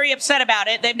are very upset about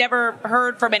it. They've never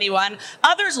heard from anyone.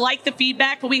 Others like the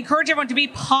feedback, but we encourage everyone to be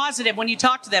positive when you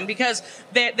talk to them because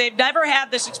they've never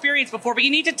had this experience before, but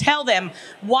you need to tell them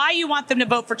why you want them to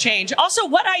vote for change. Also,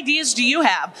 what ideas do you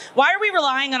have? Why are we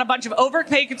relying on a bunch of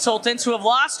overpaid consultants who have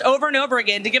lost over and over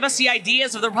again to give us the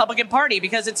ideas of the Republican Party?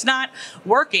 Because it's not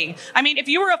working. I mean, if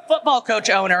you were a football coach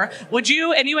owner, would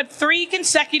you, and you had 3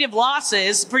 consecutive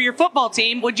losses for your football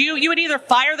team, you would either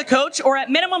fire the coach or at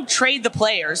minimum trade the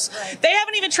players. Right. They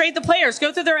haven't even traded the players.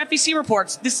 Go through their FEC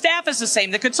reports. The staff is the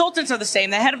same. The consultants are the same.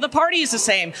 The head of the party is the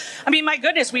same. I mean, my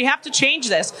goodness, we have to change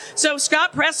this. So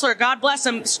Scott Pressler, God bless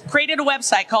him, created a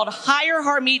website called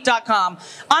HireHarmeet.com.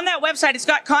 On that website, it's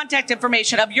got contact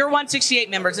information of your 168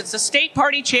 members. It's the state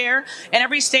party chair in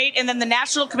every state, and then the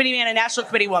national committee man and national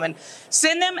committee woman.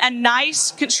 Send them a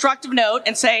nice, constructive note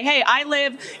and say, hey, I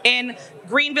live in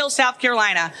Greenville, South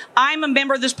Carolina. I'm a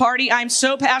member of this party. I'm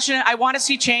so passionate. I want to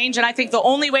see change, and I think the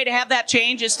only way to have that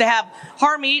change is to have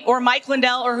Harmeet or Mike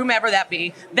Lindell or whomever that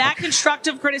be. That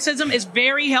constructive criticism is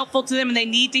very helpful to them, and they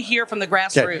need to hear from the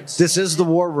grassroots. Okay. This is the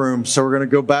war room, so we're going to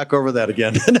go back over that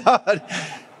again.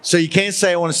 So you can't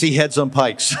say I want to see heads on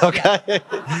pikes, okay?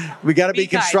 Yeah. We got to be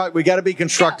constructive. We got to be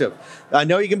constructive. Yeah. I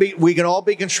know we can all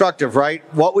be constructive, right?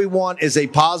 What we want is a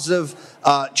positive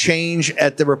change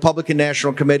at the Republican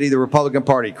National Committee, the Republican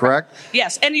Party, correct?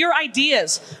 Yes, and your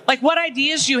ideas. Like, what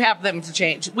ideas do you have them to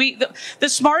change? The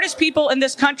smartest people in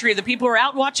this country, the people who are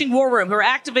out watching War Room, who are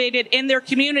activated in their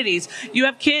communities. You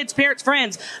have kids, parents,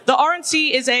 friends. The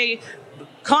RNC is a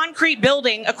concrete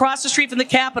building across the street from the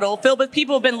Capitol filled with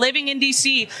people who've been living in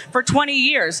D.C. for 20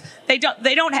 years. They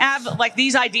don't have like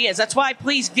these ideas. That's why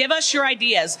please give us your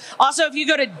ideas. Also, if you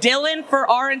go to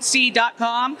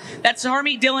DillonForRNC.com, that's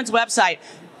Harmeet Dillon's website.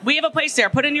 We have a place there.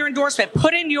 Put in your endorsement.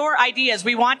 Put in your ideas.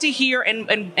 We want to hear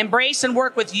and embrace and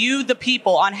work with you, the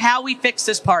people, on how we fix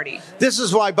this party. This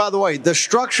is why, by the way, the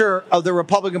structure of the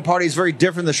Republican Party is very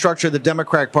different than the structure of the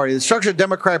Democratic Party. The structure of the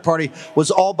Democratic Party was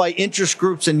all by interest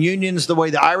groups and unions, the way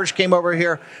the Irish came over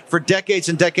here for decades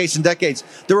and decades and decades.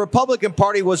 The Republican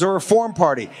Party was a reform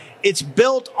party. It's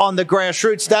built on the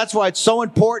grassroots. That's why it's so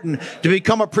important to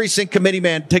become a precinct committee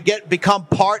man, to become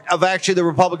part of actually the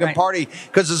Republican Party,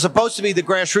 because it's supposed to be the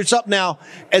grassroots up now,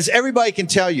 as everybody can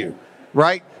tell you,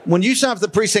 right? When you sign up for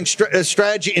the precinct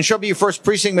strategy and show up at your first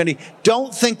precinct meeting,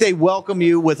 don't think they welcome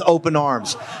you with open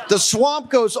arms. The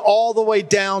swamp goes all the way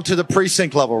down to the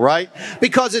precinct level, right?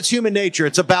 Because it's human nature.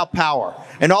 It's about power.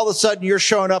 And all of a sudden you're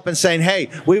showing up and saying, hey,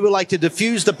 we would like to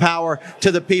diffuse the power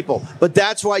to the people. But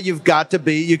that's why you got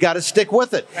to stick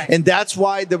with it. Right. And that's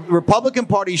why the Republican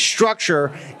Party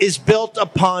structure is built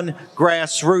upon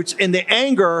grassroots. And the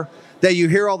anger that you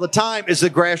hear all the time is the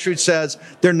grassroots says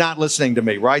they're not listening to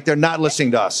me, right? They're not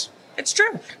listening to us. It's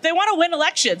true. They want to win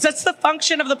elections. That's the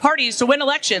function of the parties, to win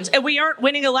elections. And we aren't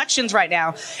winning elections right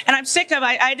now. And I'm sick of,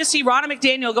 I had to see Ronna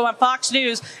McDaniel go on Fox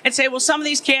News and say, well, some of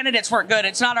these candidates weren't good.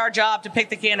 It's not our job to pick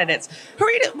the candidates.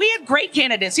 We had great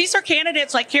candidates. These are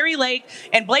candidates like Carrie Lake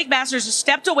and Blake Masters who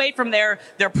stepped away from their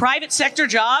private sector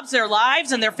jobs, their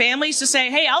lives, and their families to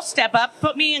say, hey, I'll step up,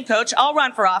 put me in, coach, I'll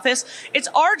run for office. It's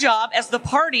our job as the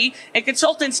party and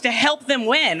consultants to help them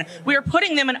win. We are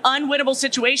putting them in unwinnable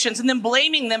situations and then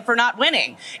blaming them for not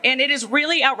winning. And it is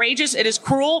really outrageous. It is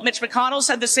cruel. Mitch McConnell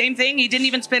said the same thing. He didn't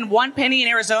even spend one penny in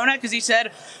Arizona because he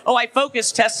said, oh, I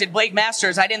focus tested Blake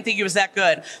Masters. I didn't think he was that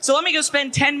good. So let me go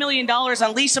spend $10 million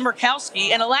on Lisa Murkowski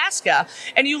in Alaska.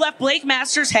 And you left Blake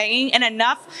Masters hanging, and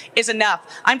enough is enough.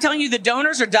 I'm telling you, the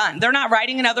donors are done. They're not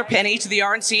writing another penny to the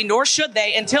RNC, nor should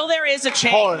they, until there is a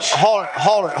change. Hold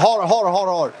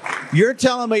it. You're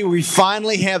telling me we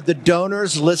finally have the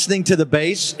donors listening to the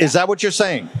base? Is that what you're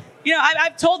saying? You know,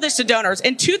 I've told this to donors.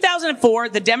 In 2004,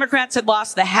 the Democrats had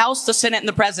lost the House, the Senate, and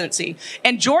the presidency.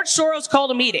 And George Soros called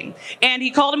a meeting. And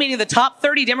he called a meeting of the top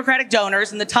 30 Democratic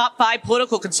donors and the top 5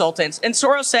 political consultants. And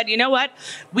Soros said, you know what?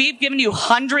 We've given you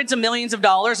hundreds of millions of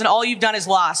dollars, and all you've done is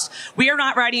lost. We are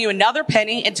not writing you another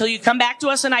penny until you come back to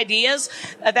us on ideas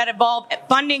that involve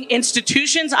funding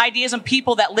institutions, ideas, and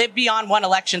people that live beyond one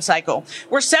election cycle.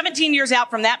 We're 17 years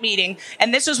out from that meeting,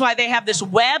 and this is why they have this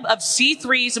web of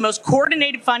C3s, the most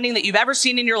coordinated funding thing that you've ever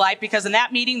seen in your life, because in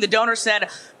that meeting, the donor said,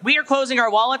 we are closing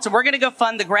our wallets and we're going to go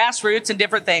fund the grassroots and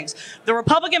different things. The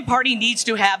Republican Party needs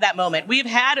to have that moment. We've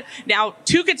had now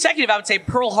 2 consecutive, I would say,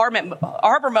 Pearl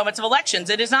Harbor moments of elections.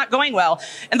 It is not going well.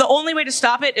 And the only way to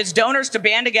stop it is donors to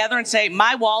band together and say,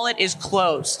 my wallet is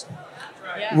closed.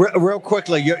 Real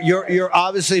quickly, you're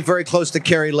obviously very close to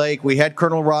Carrie Lake. We had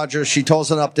Colonel Rogers. She told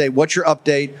us an update. What's your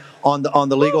update on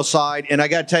the legal side? And I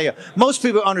got to tell you, most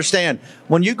people understand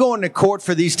when you go into court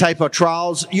for these type of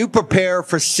trials, you prepare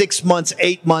for 6 months,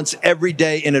 8 months every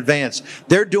day in advance.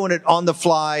 They're doing it on the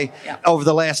fly over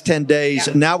the last 10 days.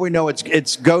 Yeah. Now we know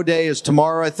it's go day is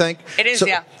tomorrow, I think. It is, So-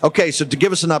 yeah. Okay, so to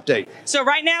give us an update. So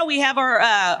right now we have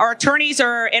our attorneys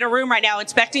are in a room right now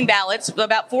inspecting ballots.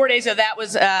 About 4 days of that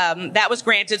was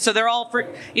granted. So they're all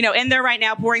in there right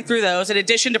now pouring through those in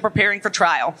addition to preparing for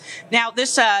trial. Now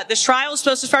this trial is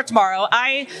supposed to start tomorrow.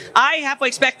 I halfway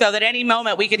expect though that any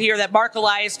moment we could hear that Mark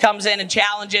Elias comes in and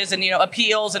challenges and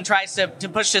appeals and tries to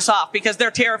push this off because they're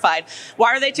terrified.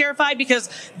 Why are they terrified? Because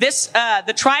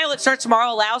the trial that starts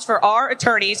tomorrow allows for our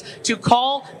attorneys to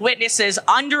call witnesses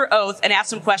under oath and ask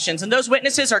them questions. And those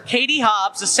witnesses are Katie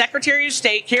Hobbs, the Secretary of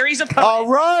State, Kerry's opponent. All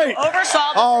right.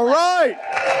 Oversaw. All right.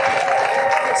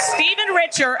 Stephen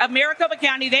Richer of Maricopa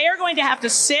County. They are going to have to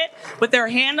sit with their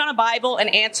hand on a Bible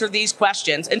and answer these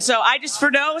questions. And so I just,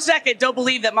 for no second, don't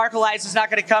believe that Mark Elias is not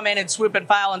going to come in and swoop and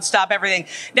file and stop everything.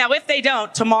 Now, if they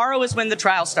don't, tomorrow is when the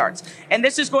trial starts. And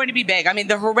this is going to be big. I mean,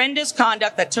 the horrendous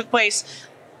conduct that took place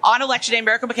on election day in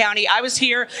Maricopa County. I was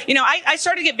here. I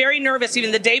started to get very nervous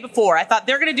even the day before. I thought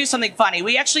they're going to do something funny.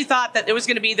 We actually thought that it was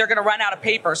going to be they're going to run out of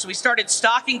paper. So we started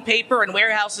stocking paper in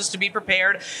warehouses to be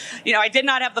prepared. I did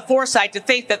not have the foresight to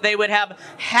think that they would have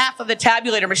half of the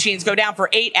tabulator machines go down for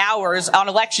 8 hours on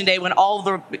election day when all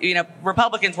the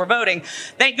Republicans were voting.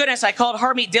 Thank goodness I called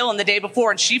Harmeet Dillon the day before,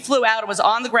 and she flew out and was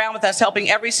on the ground with us helping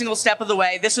every single step of the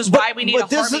way. This is why we need a Harmeet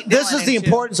Dillon. This is the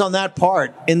importance on that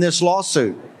part in this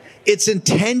lawsuit. It's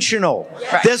intentional.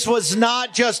 Right. This was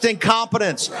not just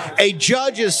incompetence. A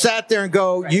judge has sat there and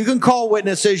go, you can call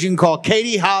witnesses, you can call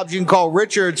Katie Hobbs, you can call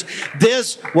Richards.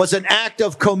 This was an act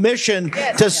of commission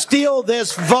to steal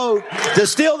this vote, to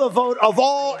steal the vote of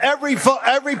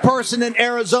every person in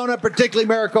Arizona, particularly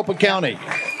Maricopa County.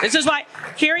 This is why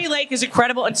Carrie Lake is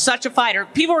incredible and such a fighter.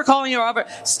 People were calling her over,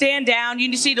 stand down. You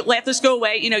need to let this go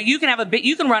away. You can have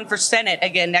you can run for Senate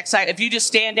again next time if you just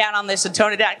stand down on this and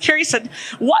tone it down. Carrie said,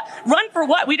 what? Run for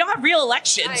what? We don't have real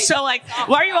elections. Right. So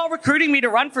why are you all recruiting me to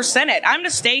run for Senate? I'm going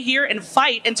to stay here and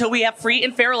fight until we have free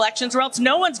and fair elections, or else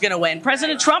no one's going to win.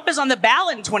 President Trump is on the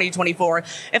ballot in 2024.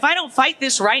 If I don't fight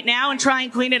this right now and try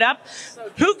and clean it up,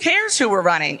 who cares who we're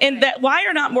running? And why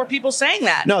are not more people saying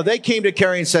that? No, they came to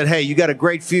Carrie and said, hey, you got a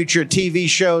great future, TV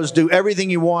shows, do everything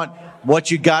you want.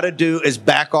 What you got to do is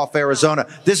back off Arizona.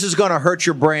 This is going to hurt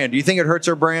your brand. Do you think it hurts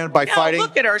her brand by fighting?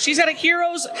 Look at her. She's got a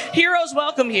hero's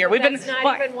welcome here. That's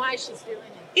not even why she's doing it.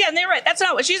 Yeah, and they're right.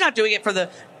 She's not doing it for the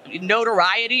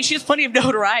notoriety. She has plenty of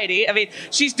notoriety. I mean,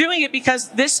 she's doing it because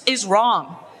this is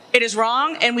wrong. It is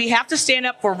wrong, and we have to stand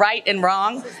up for right and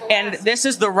wrong, and this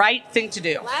is the right thing to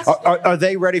do. Are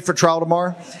they ready for trial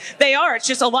tomorrow? They are. It's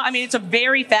just a lot. I mean, it's a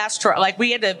very fast trial.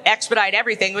 We had to expedite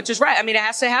everything, which is right. I mean, it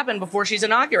has to happen before she's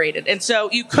inaugurated. And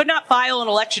so you could not file an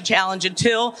election challenge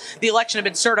until the election had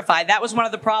been certified. That was one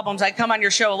of the problems. I come on your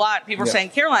show a lot. People were saying,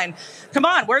 Caroline, come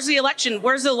on, where's the election?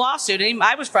 Where's the lawsuit? And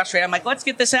I was frustrated. I'm like, let's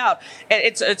get this out.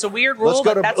 It's a weird rule. Let's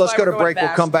go to break. We'll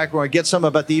come back. We're going to get some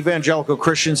about the evangelical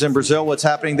Christians in Brazil, what's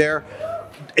happening there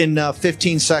in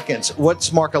 15 seconds.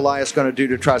 What's Mark Elias going to do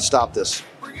to try to stop this?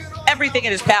 Everything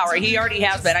in his power. He already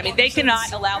has been. I mean, they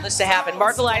cannot allow this to happen.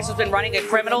 Mark Elias has been running a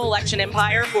criminal election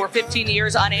empire for 15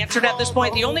 years unanswered at this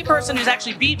point. The only person who's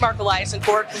actually beat Mark Elias in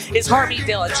court is Harmeet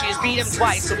Dillon. She has beat him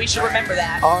twice, so we should remember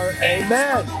that.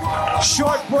 Amen.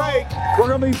 Short break. We're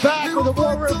going to be back with the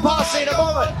War Room Posse in a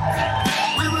moment.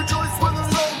 We rejoice when the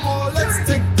Lord more. Let's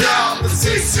take down the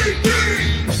CCP.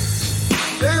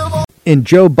 In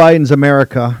Joe Biden's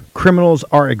America, criminals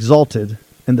are exalted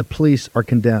and the police are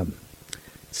condemned.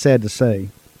 Sad to say,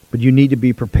 but you need to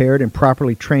be prepared and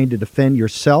properly trained to defend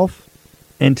yourself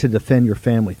and to defend your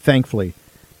family. Thankfully,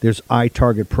 there's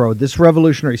iTarget Pro. This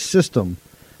revolutionary system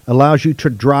allows you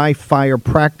to dry fire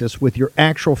practice with your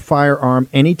actual firearm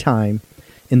anytime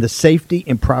in the safety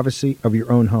and privacy of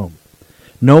your own home.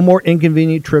 No more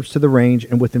inconvenient trips to the range,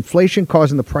 and with inflation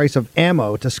causing the price of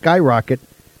ammo to skyrocket,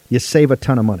 you save a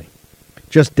ton of money.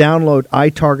 Just download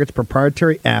iTarget's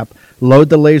proprietary app, load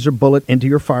the laser bullet into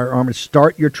your firearm, and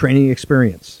start your training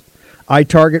experience.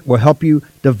 iTarget will help you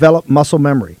develop muscle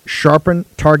memory, sharpen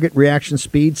target reaction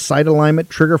speed, sight alignment,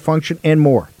 trigger function, and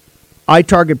more.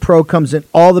 iTarget Pro comes in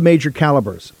all the major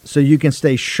calibers, so you can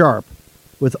stay sharp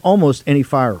with almost any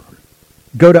firearm.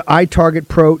 Go to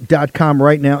itargetpro.com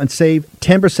right now and save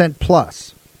 10%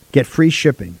 plus. Get free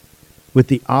shipping with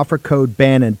the offer code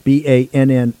BANNON,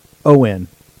 BANNON,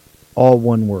 all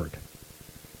one word.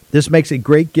 This makes a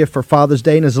great gift for Father's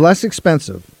Day and is less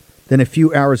expensive than a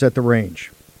few hours at the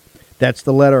range. That's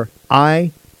the letter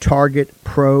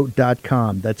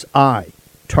itargetpro.com. That's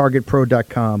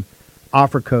itargetpro.com.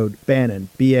 Offer code BANNON,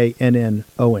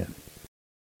 BANNON.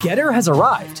 Getter has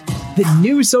arrived. The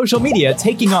new social media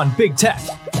taking on big tech,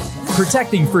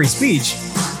 protecting free speech,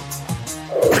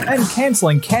 and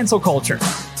canceling cancel culture.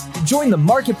 Join the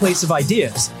marketplace of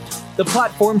ideas. The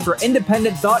platform for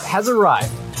independent thought has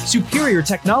arrived. Superior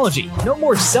technology. No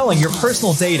more selling your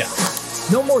personal data.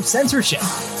 No more censorship.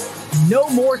 No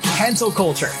more cancel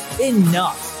culture.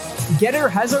 Enough. Getter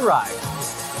has arrived.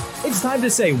 It's time to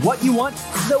say what you want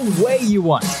the way you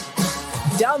want.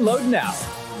 Download now.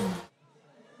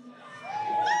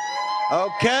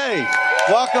 Okay,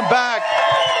 welcome back.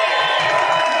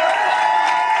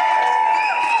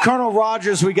 Colonel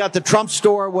Rogers, we got the Trump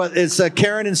store. It's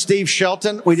Karen and Steve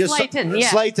Shelton. Slayton, yeah.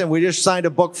 Slayton, we just signed a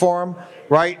book for them,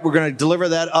 right? We're going to deliver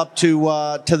that up to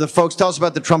the folks. Tell us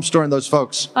about the Trump store and those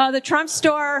folks. The Trump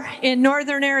store in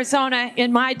northern Arizona,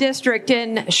 in my district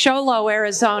in Show Low,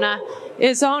 Arizona,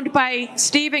 is owned by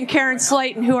Steve and Karen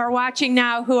Slayton, who are watching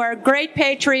now, who are great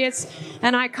patriots,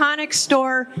 an iconic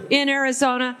store in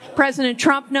Arizona. President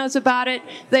Trump knows about it.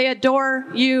 They adore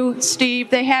you,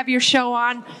 Steve. They have your show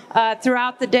on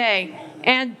throughout the day.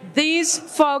 And these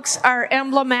folks are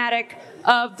emblematic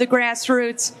of the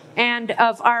grassroots and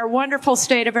of our wonderful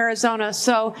state of Arizona.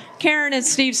 So Karen and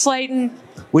Steve Slayton,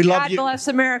 we love God you. bless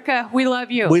America. We love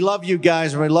you. We love you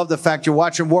guys, and we love the fact you're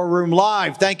watching War Room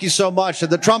Live. Thank you so much. At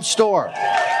the Trump store,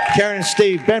 Karen and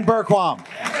Steve. Ben Bergquam.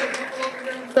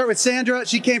 Start with Sandra.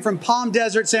 She came from Palm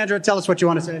Desert. Sandra, tell us what you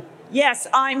want to say. Yes,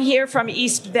 I'm here from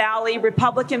East Valley,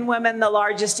 Republican Women, the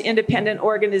largest independent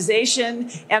organization.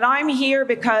 And I'm here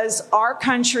because our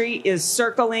country is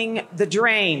circling the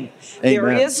drain. Amen.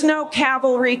 There is no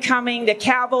cavalry coming. The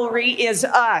cavalry is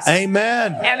us.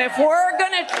 Amen. And if we're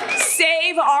going to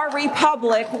save our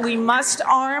republic, we must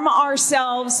arm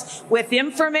ourselves with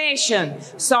information.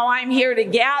 So I'm here to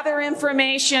gather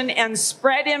information and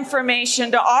spread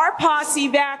information to our posse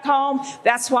back home.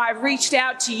 That's why I've reached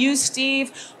out to you,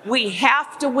 Steve. We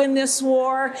have to win this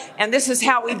war, and this is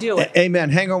how we do it. Amen.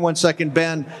 Hang on one second,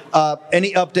 Ben.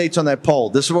 Any updates on that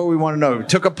poll? This is what we want to know. We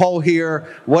took a poll here.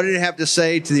 What did it have to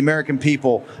say to the American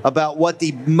people about what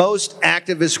the most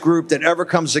activist group that ever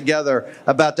comes together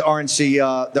about the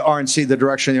RNC, the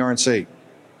direction of the RNC?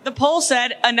 The poll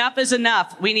said enough is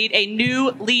enough. We need a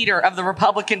new leader of the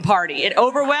Republican Party. It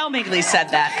overwhelmingly said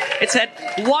that. It said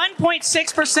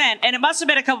 1.6%, and it must have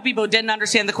been a couple people who didn't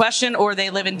understand the question, or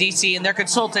they live in D.C. and they're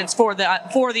consultants for the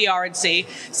RNC,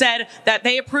 said that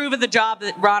they approve of the job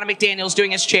that Ronna McDaniel is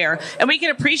doing as chair. And we can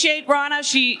appreciate Ronna.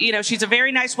 She's a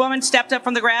very nice woman, stepped up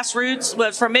from the grassroots,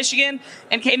 was from Michigan,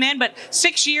 and came in. But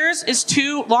 6 years is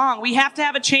too long. We have to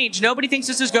have a change. Nobody thinks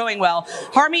this is going well.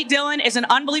 Harmeet Dillon is an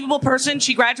unbelievable person.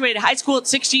 She graduated high school at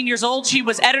 16 years old. She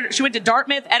was She went to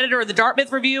Dartmouth, editor of the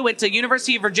Dartmouth Review, went to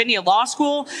University of Virginia Law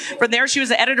School. From there, she was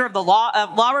the editor of the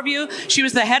Law Review. She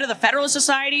was the head of the Federalist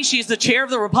Society. She's the chair of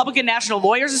the Republican National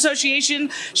Lawyers Association.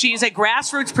 She's a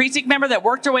grassroots precinct member that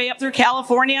worked her way up through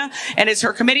California and is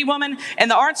her committee woman. And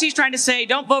the RNC is trying to say,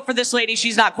 don't vote for this lady.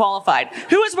 She's not qualified.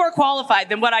 Who is more qualified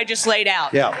than what I just laid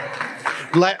out? Yeah.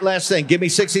 Last thing, give me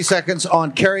 60 seconds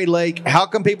on Kari Lake. How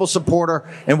can people support her,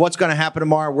 and what's going to happen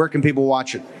tomorrow? Where can people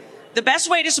watch it? The best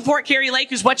way to support Kari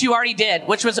Lake is what you already did,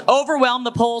 which was overwhelm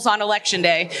the polls on Election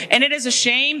Day. And it is a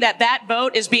shame that that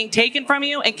vote is being taken from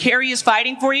you, and Kari is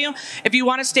fighting for you. If you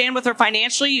want to stand with her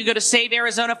financially, you go to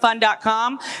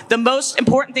SaveArizonaFund.com. The most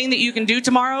important thing that you can do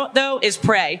tomorrow, though, is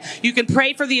pray. You can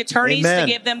pray for the attorneys to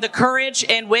give them the courage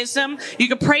and wisdom. You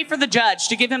can pray for the judge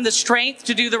to give him the strength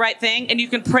to do the right thing. And you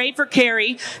can pray for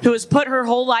Kari, who has put her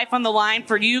whole life on the line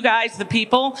for you guys, the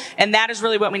people. And that is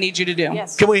really what we need you to do.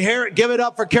 Yes. Can we hear it? Give it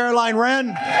up for Caroline Wren.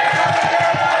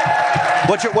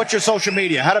 What's your social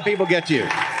media? How do people get to you?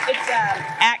 It's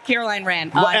at Caroline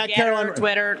Wren on at Caroline,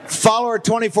 Twitter. Follow her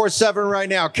 24/7 right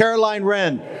now. Caroline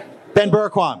Wren. Ben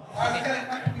Bergquam.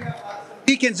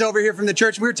 Deacons over here from the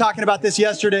church. We were talking about this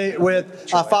yesterday with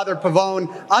Father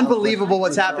Pavone. Unbelievable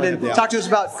what's happening. Talk to us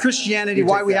about Christianity,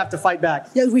 why we have to fight back.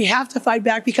 Yeah, we have to fight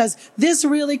back because this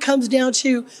really comes down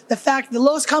to the fact, the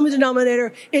lowest common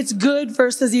denominator, it's good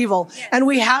versus evil. And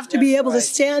we have to be able to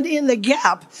stand in the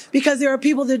gap because there are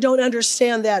people that don't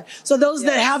understand that. So those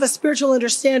that have a spiritual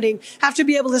understanding have to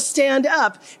be able to stand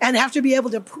up and have to be able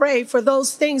to pray for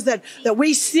those things that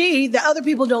we see that other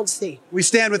people don't see. We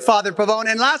stand with Father Pavone.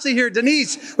 And lastly here, Denise.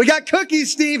 Denise. We got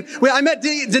cookies, Steve. I met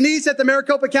Denise at the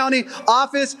Maricopa County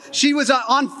office. She was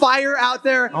on fire out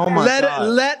there. Oh my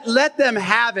God. Let them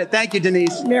have it. Thank you,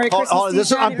 Denise. Merry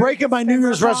Christmas. I'm breaking my New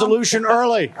Year's resolution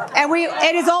early. And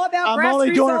it is all about I'm only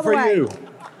grassroots doing all it for the way. you.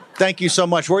 Thank you so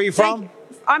much. Where are you from?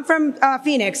 I'm from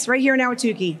Phoenix, right here in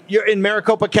Ahwatukee. You're in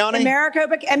Maricopa County? In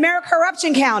Maricopa,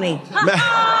 Corruption County.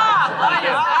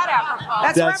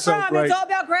 That's where I'm so from. great. It's all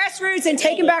about grassroots and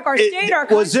taking back our state, our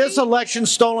country. Was this election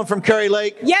stolen from Kerry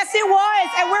Lake? Yes, it was,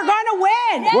 and we're going to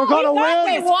win. We're going to We got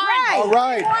win? this. Right. All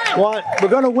right. Well, we're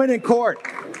going to win in court.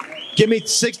 Give me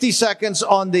 60 seconds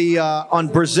on the on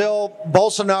Brazil,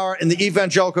 Bolsonaro, and the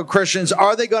evangelical Christians.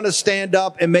 Are they going to stand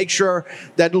up and make sure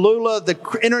that Lula, the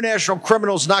international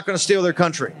criminal, is not going to steal their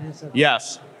country?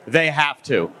 Yes, they have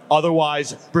to.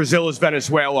 Otherwise, Brazil is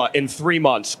Venezuela in 3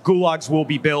 months. Gulags will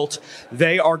be built.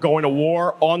 They are going to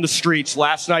war on the streets.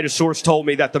 Last night, a source told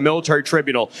me that the military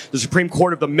tribunal, the Supreme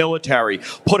Court of the military,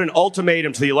 put an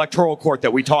ultimatum to the electoral court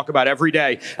that we talk about every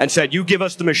day and said, you give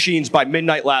us the machines by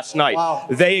midnight last night. Wow.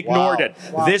 They ignored it.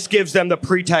 Wow. This gives them the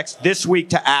pretext this week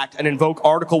to act and invoke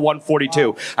Article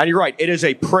 142. And you're right, it is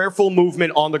a prayerful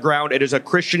movement on the ground. It is a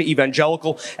Christian,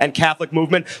 evangelical, and Catholic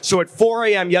movement. So at 4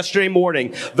 a.m. yesterday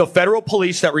morning, the federal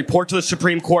police that report to the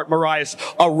Supreme Court, Marias,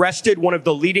 arrested one of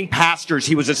the leading pastors.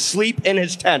 He was asleep in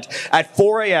his tent at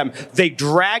 4 a.m. They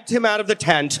dragged him out of the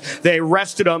tent. They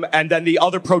arrested him, and then the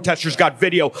other protesters got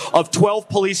video of 12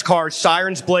 police cars,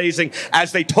 sirens blazing,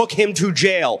 as they took him to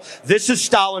jail. This is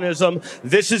Stalinism.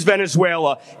 This is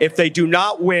Venezuela. If they do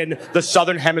not win, the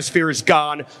Southern Hemisphere is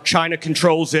gone. China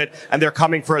controls it, and they're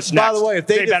coming for us next. By the way, if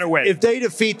they better win. If they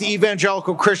defeat the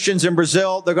evangelical Christians in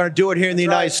Brazil, they're going to do it here in the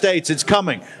United States. It's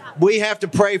coming. We have to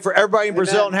pray for everybody in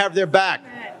Brazil and have their back.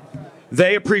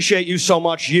 They appreciate you so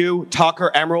much. You,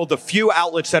 Tucker, Emerald, the few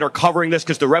outlets that are covering this,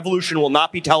 because the revolution will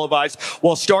not be televised.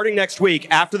 Well, starting next week,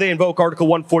 after they invoke Article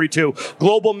 142,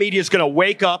 global media is going to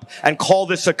wake up and call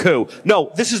this a coup. No,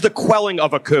 this is the quelling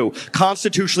of a coup,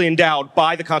 constitutionally endowed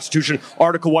by the Constitution,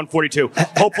 Article 142.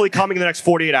 Hopefully coming in the next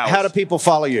 48 hours. How do people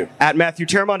follow you? At Matthew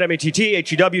Tyrmand, MATT,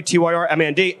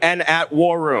 and at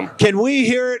War Room. Can we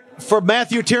hear it for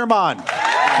Matthew Tyrmand?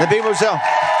 The people of Brazil.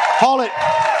 Hold it.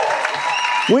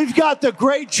 We've got the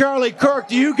great Charlie Kirk.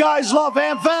 Do you guys love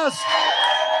AmFest?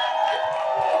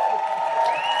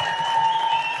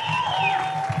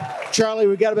 Charlie,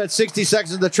 we got about 60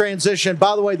 seconds of the transition.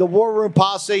 By the way, the War Room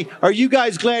Posse, are you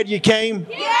guys glad you came?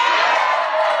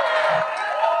 Yeah!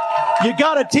 You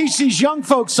got to teach these young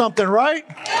folks something, right?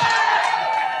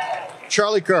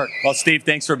 Charlie Kirk. Well, Steve,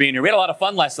 thanks for being here. We had a lot of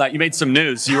fun last night. You made some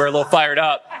news. You were a little fired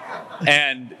up.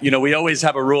 And, we always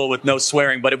have a rule with no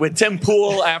swearing. But with Tim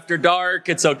Pool after dark,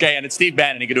 it's okay. And it's Steve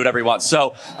Bannon. He can do whatever he wants.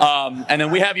 So, and then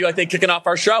we have you, I think, kicking off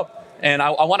our show. And I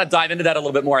want to dive into that a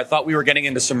little bit more. I thought we were getting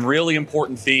into some really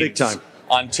important themes Big time.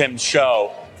 On Tim's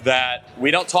show that we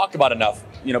don't talk about enough.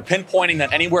 Pinpointing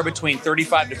that anywhere between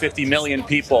 35 to 50 million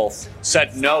people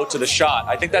said no to the shot.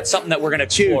 I think that's something that we're going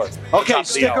to explore. Okay,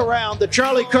 stick around. The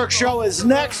Charlie Kirk Show is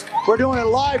next. We're doing it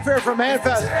live here from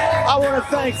AmFest. I want to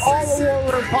thank all the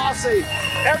War Room Posse.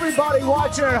 Everybody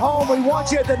watching at home, we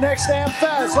want you at the next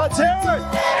AmFest. Let's hear it.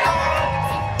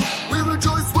 We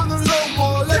rejoice when there's no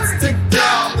more. Let's take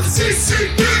down the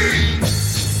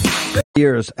CCP.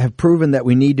 Years have proven that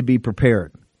we need to be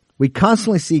prepared. We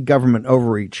constantly see government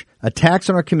overreach, attacks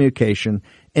on our communication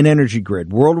and energy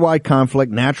grid, worldwide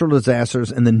conflict, natural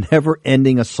disasters, and the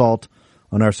never-ending assault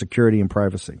on our security and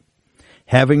privacy.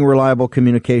 Having reliable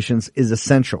communications is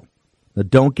essential. Now,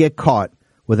 don't get caught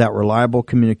without reliable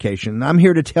communication. And I'm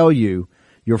here to tell you,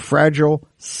 your fragile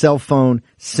cell phone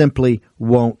simply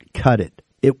won't cut it.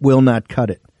 It will not cut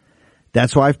it.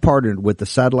 That's why I've partnered with the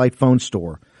Satellite Phone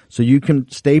Store, so you can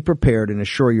stay prepared and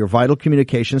assure your vital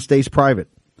communication stays private.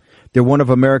 They're one of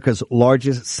America's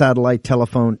largest satellite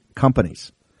telephone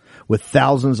companies with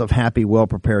thousands of happy,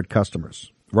 well-prepared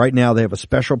customers. Right now, they have a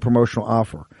special promotional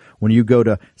offer when you go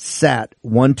to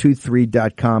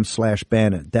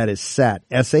sat123.com/Bannon. That is SAT,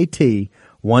 S-A-T,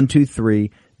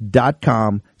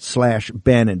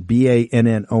 123.com/Bannon,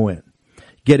 B-A-N-N-O-N.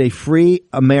 Get a free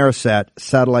Amerisat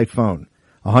satellite phone,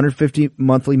 150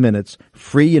 monthly minutes,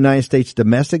 free United States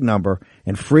domestic number,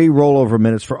 and free rollover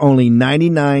minutes for only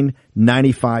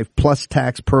 $99.95 plus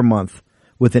tax per month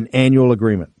with an annual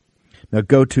agreement. Now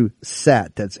go to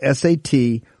SAT, that's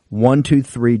SAT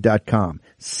 123.com,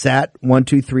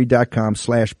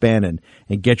 sat123.com/Bannon,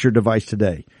 and get your device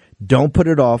today. Don't put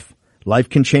it off. Life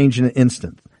can change in an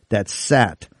instant. That's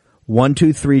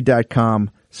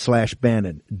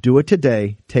sat123.com/Bannon. Do it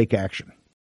today. Take action.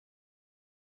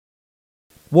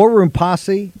 War Room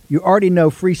Posse, you already know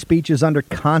free speech is under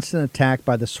constant attack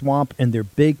by the swamp and their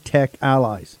big tech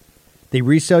allies. They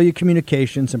resell your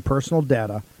communications and personal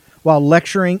data while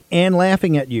lecturing and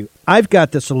laughing at you. I've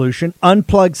got the solution.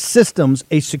 Unplugged Systems,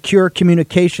 a secure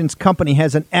communications company,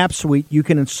 has an app suite you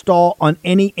can install on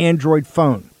any Android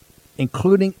phone,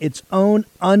 including its own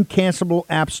uncancelable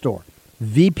app store,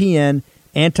 VPN,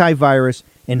 antivirus,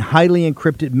 and highly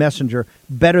encrypted messenger,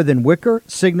 better than Wickr,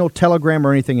 Signal, Telegram,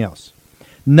 or anything else.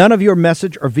 None of your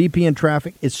message or VPN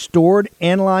traffic is stored,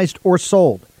 analyzed, or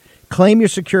sold. Claim your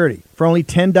security for only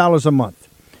 $10 a month.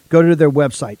 Go to their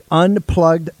website,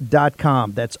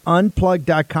 unplugged.com. That's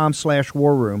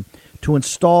unplugged.com/war room to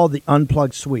install the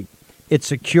Unplugged suite. It's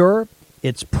secure,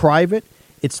 it's private,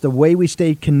 it's the way we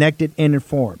stay connected and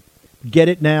informed. Get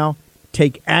it now.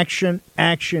 Take action,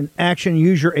 action, action.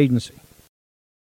 Use your agency.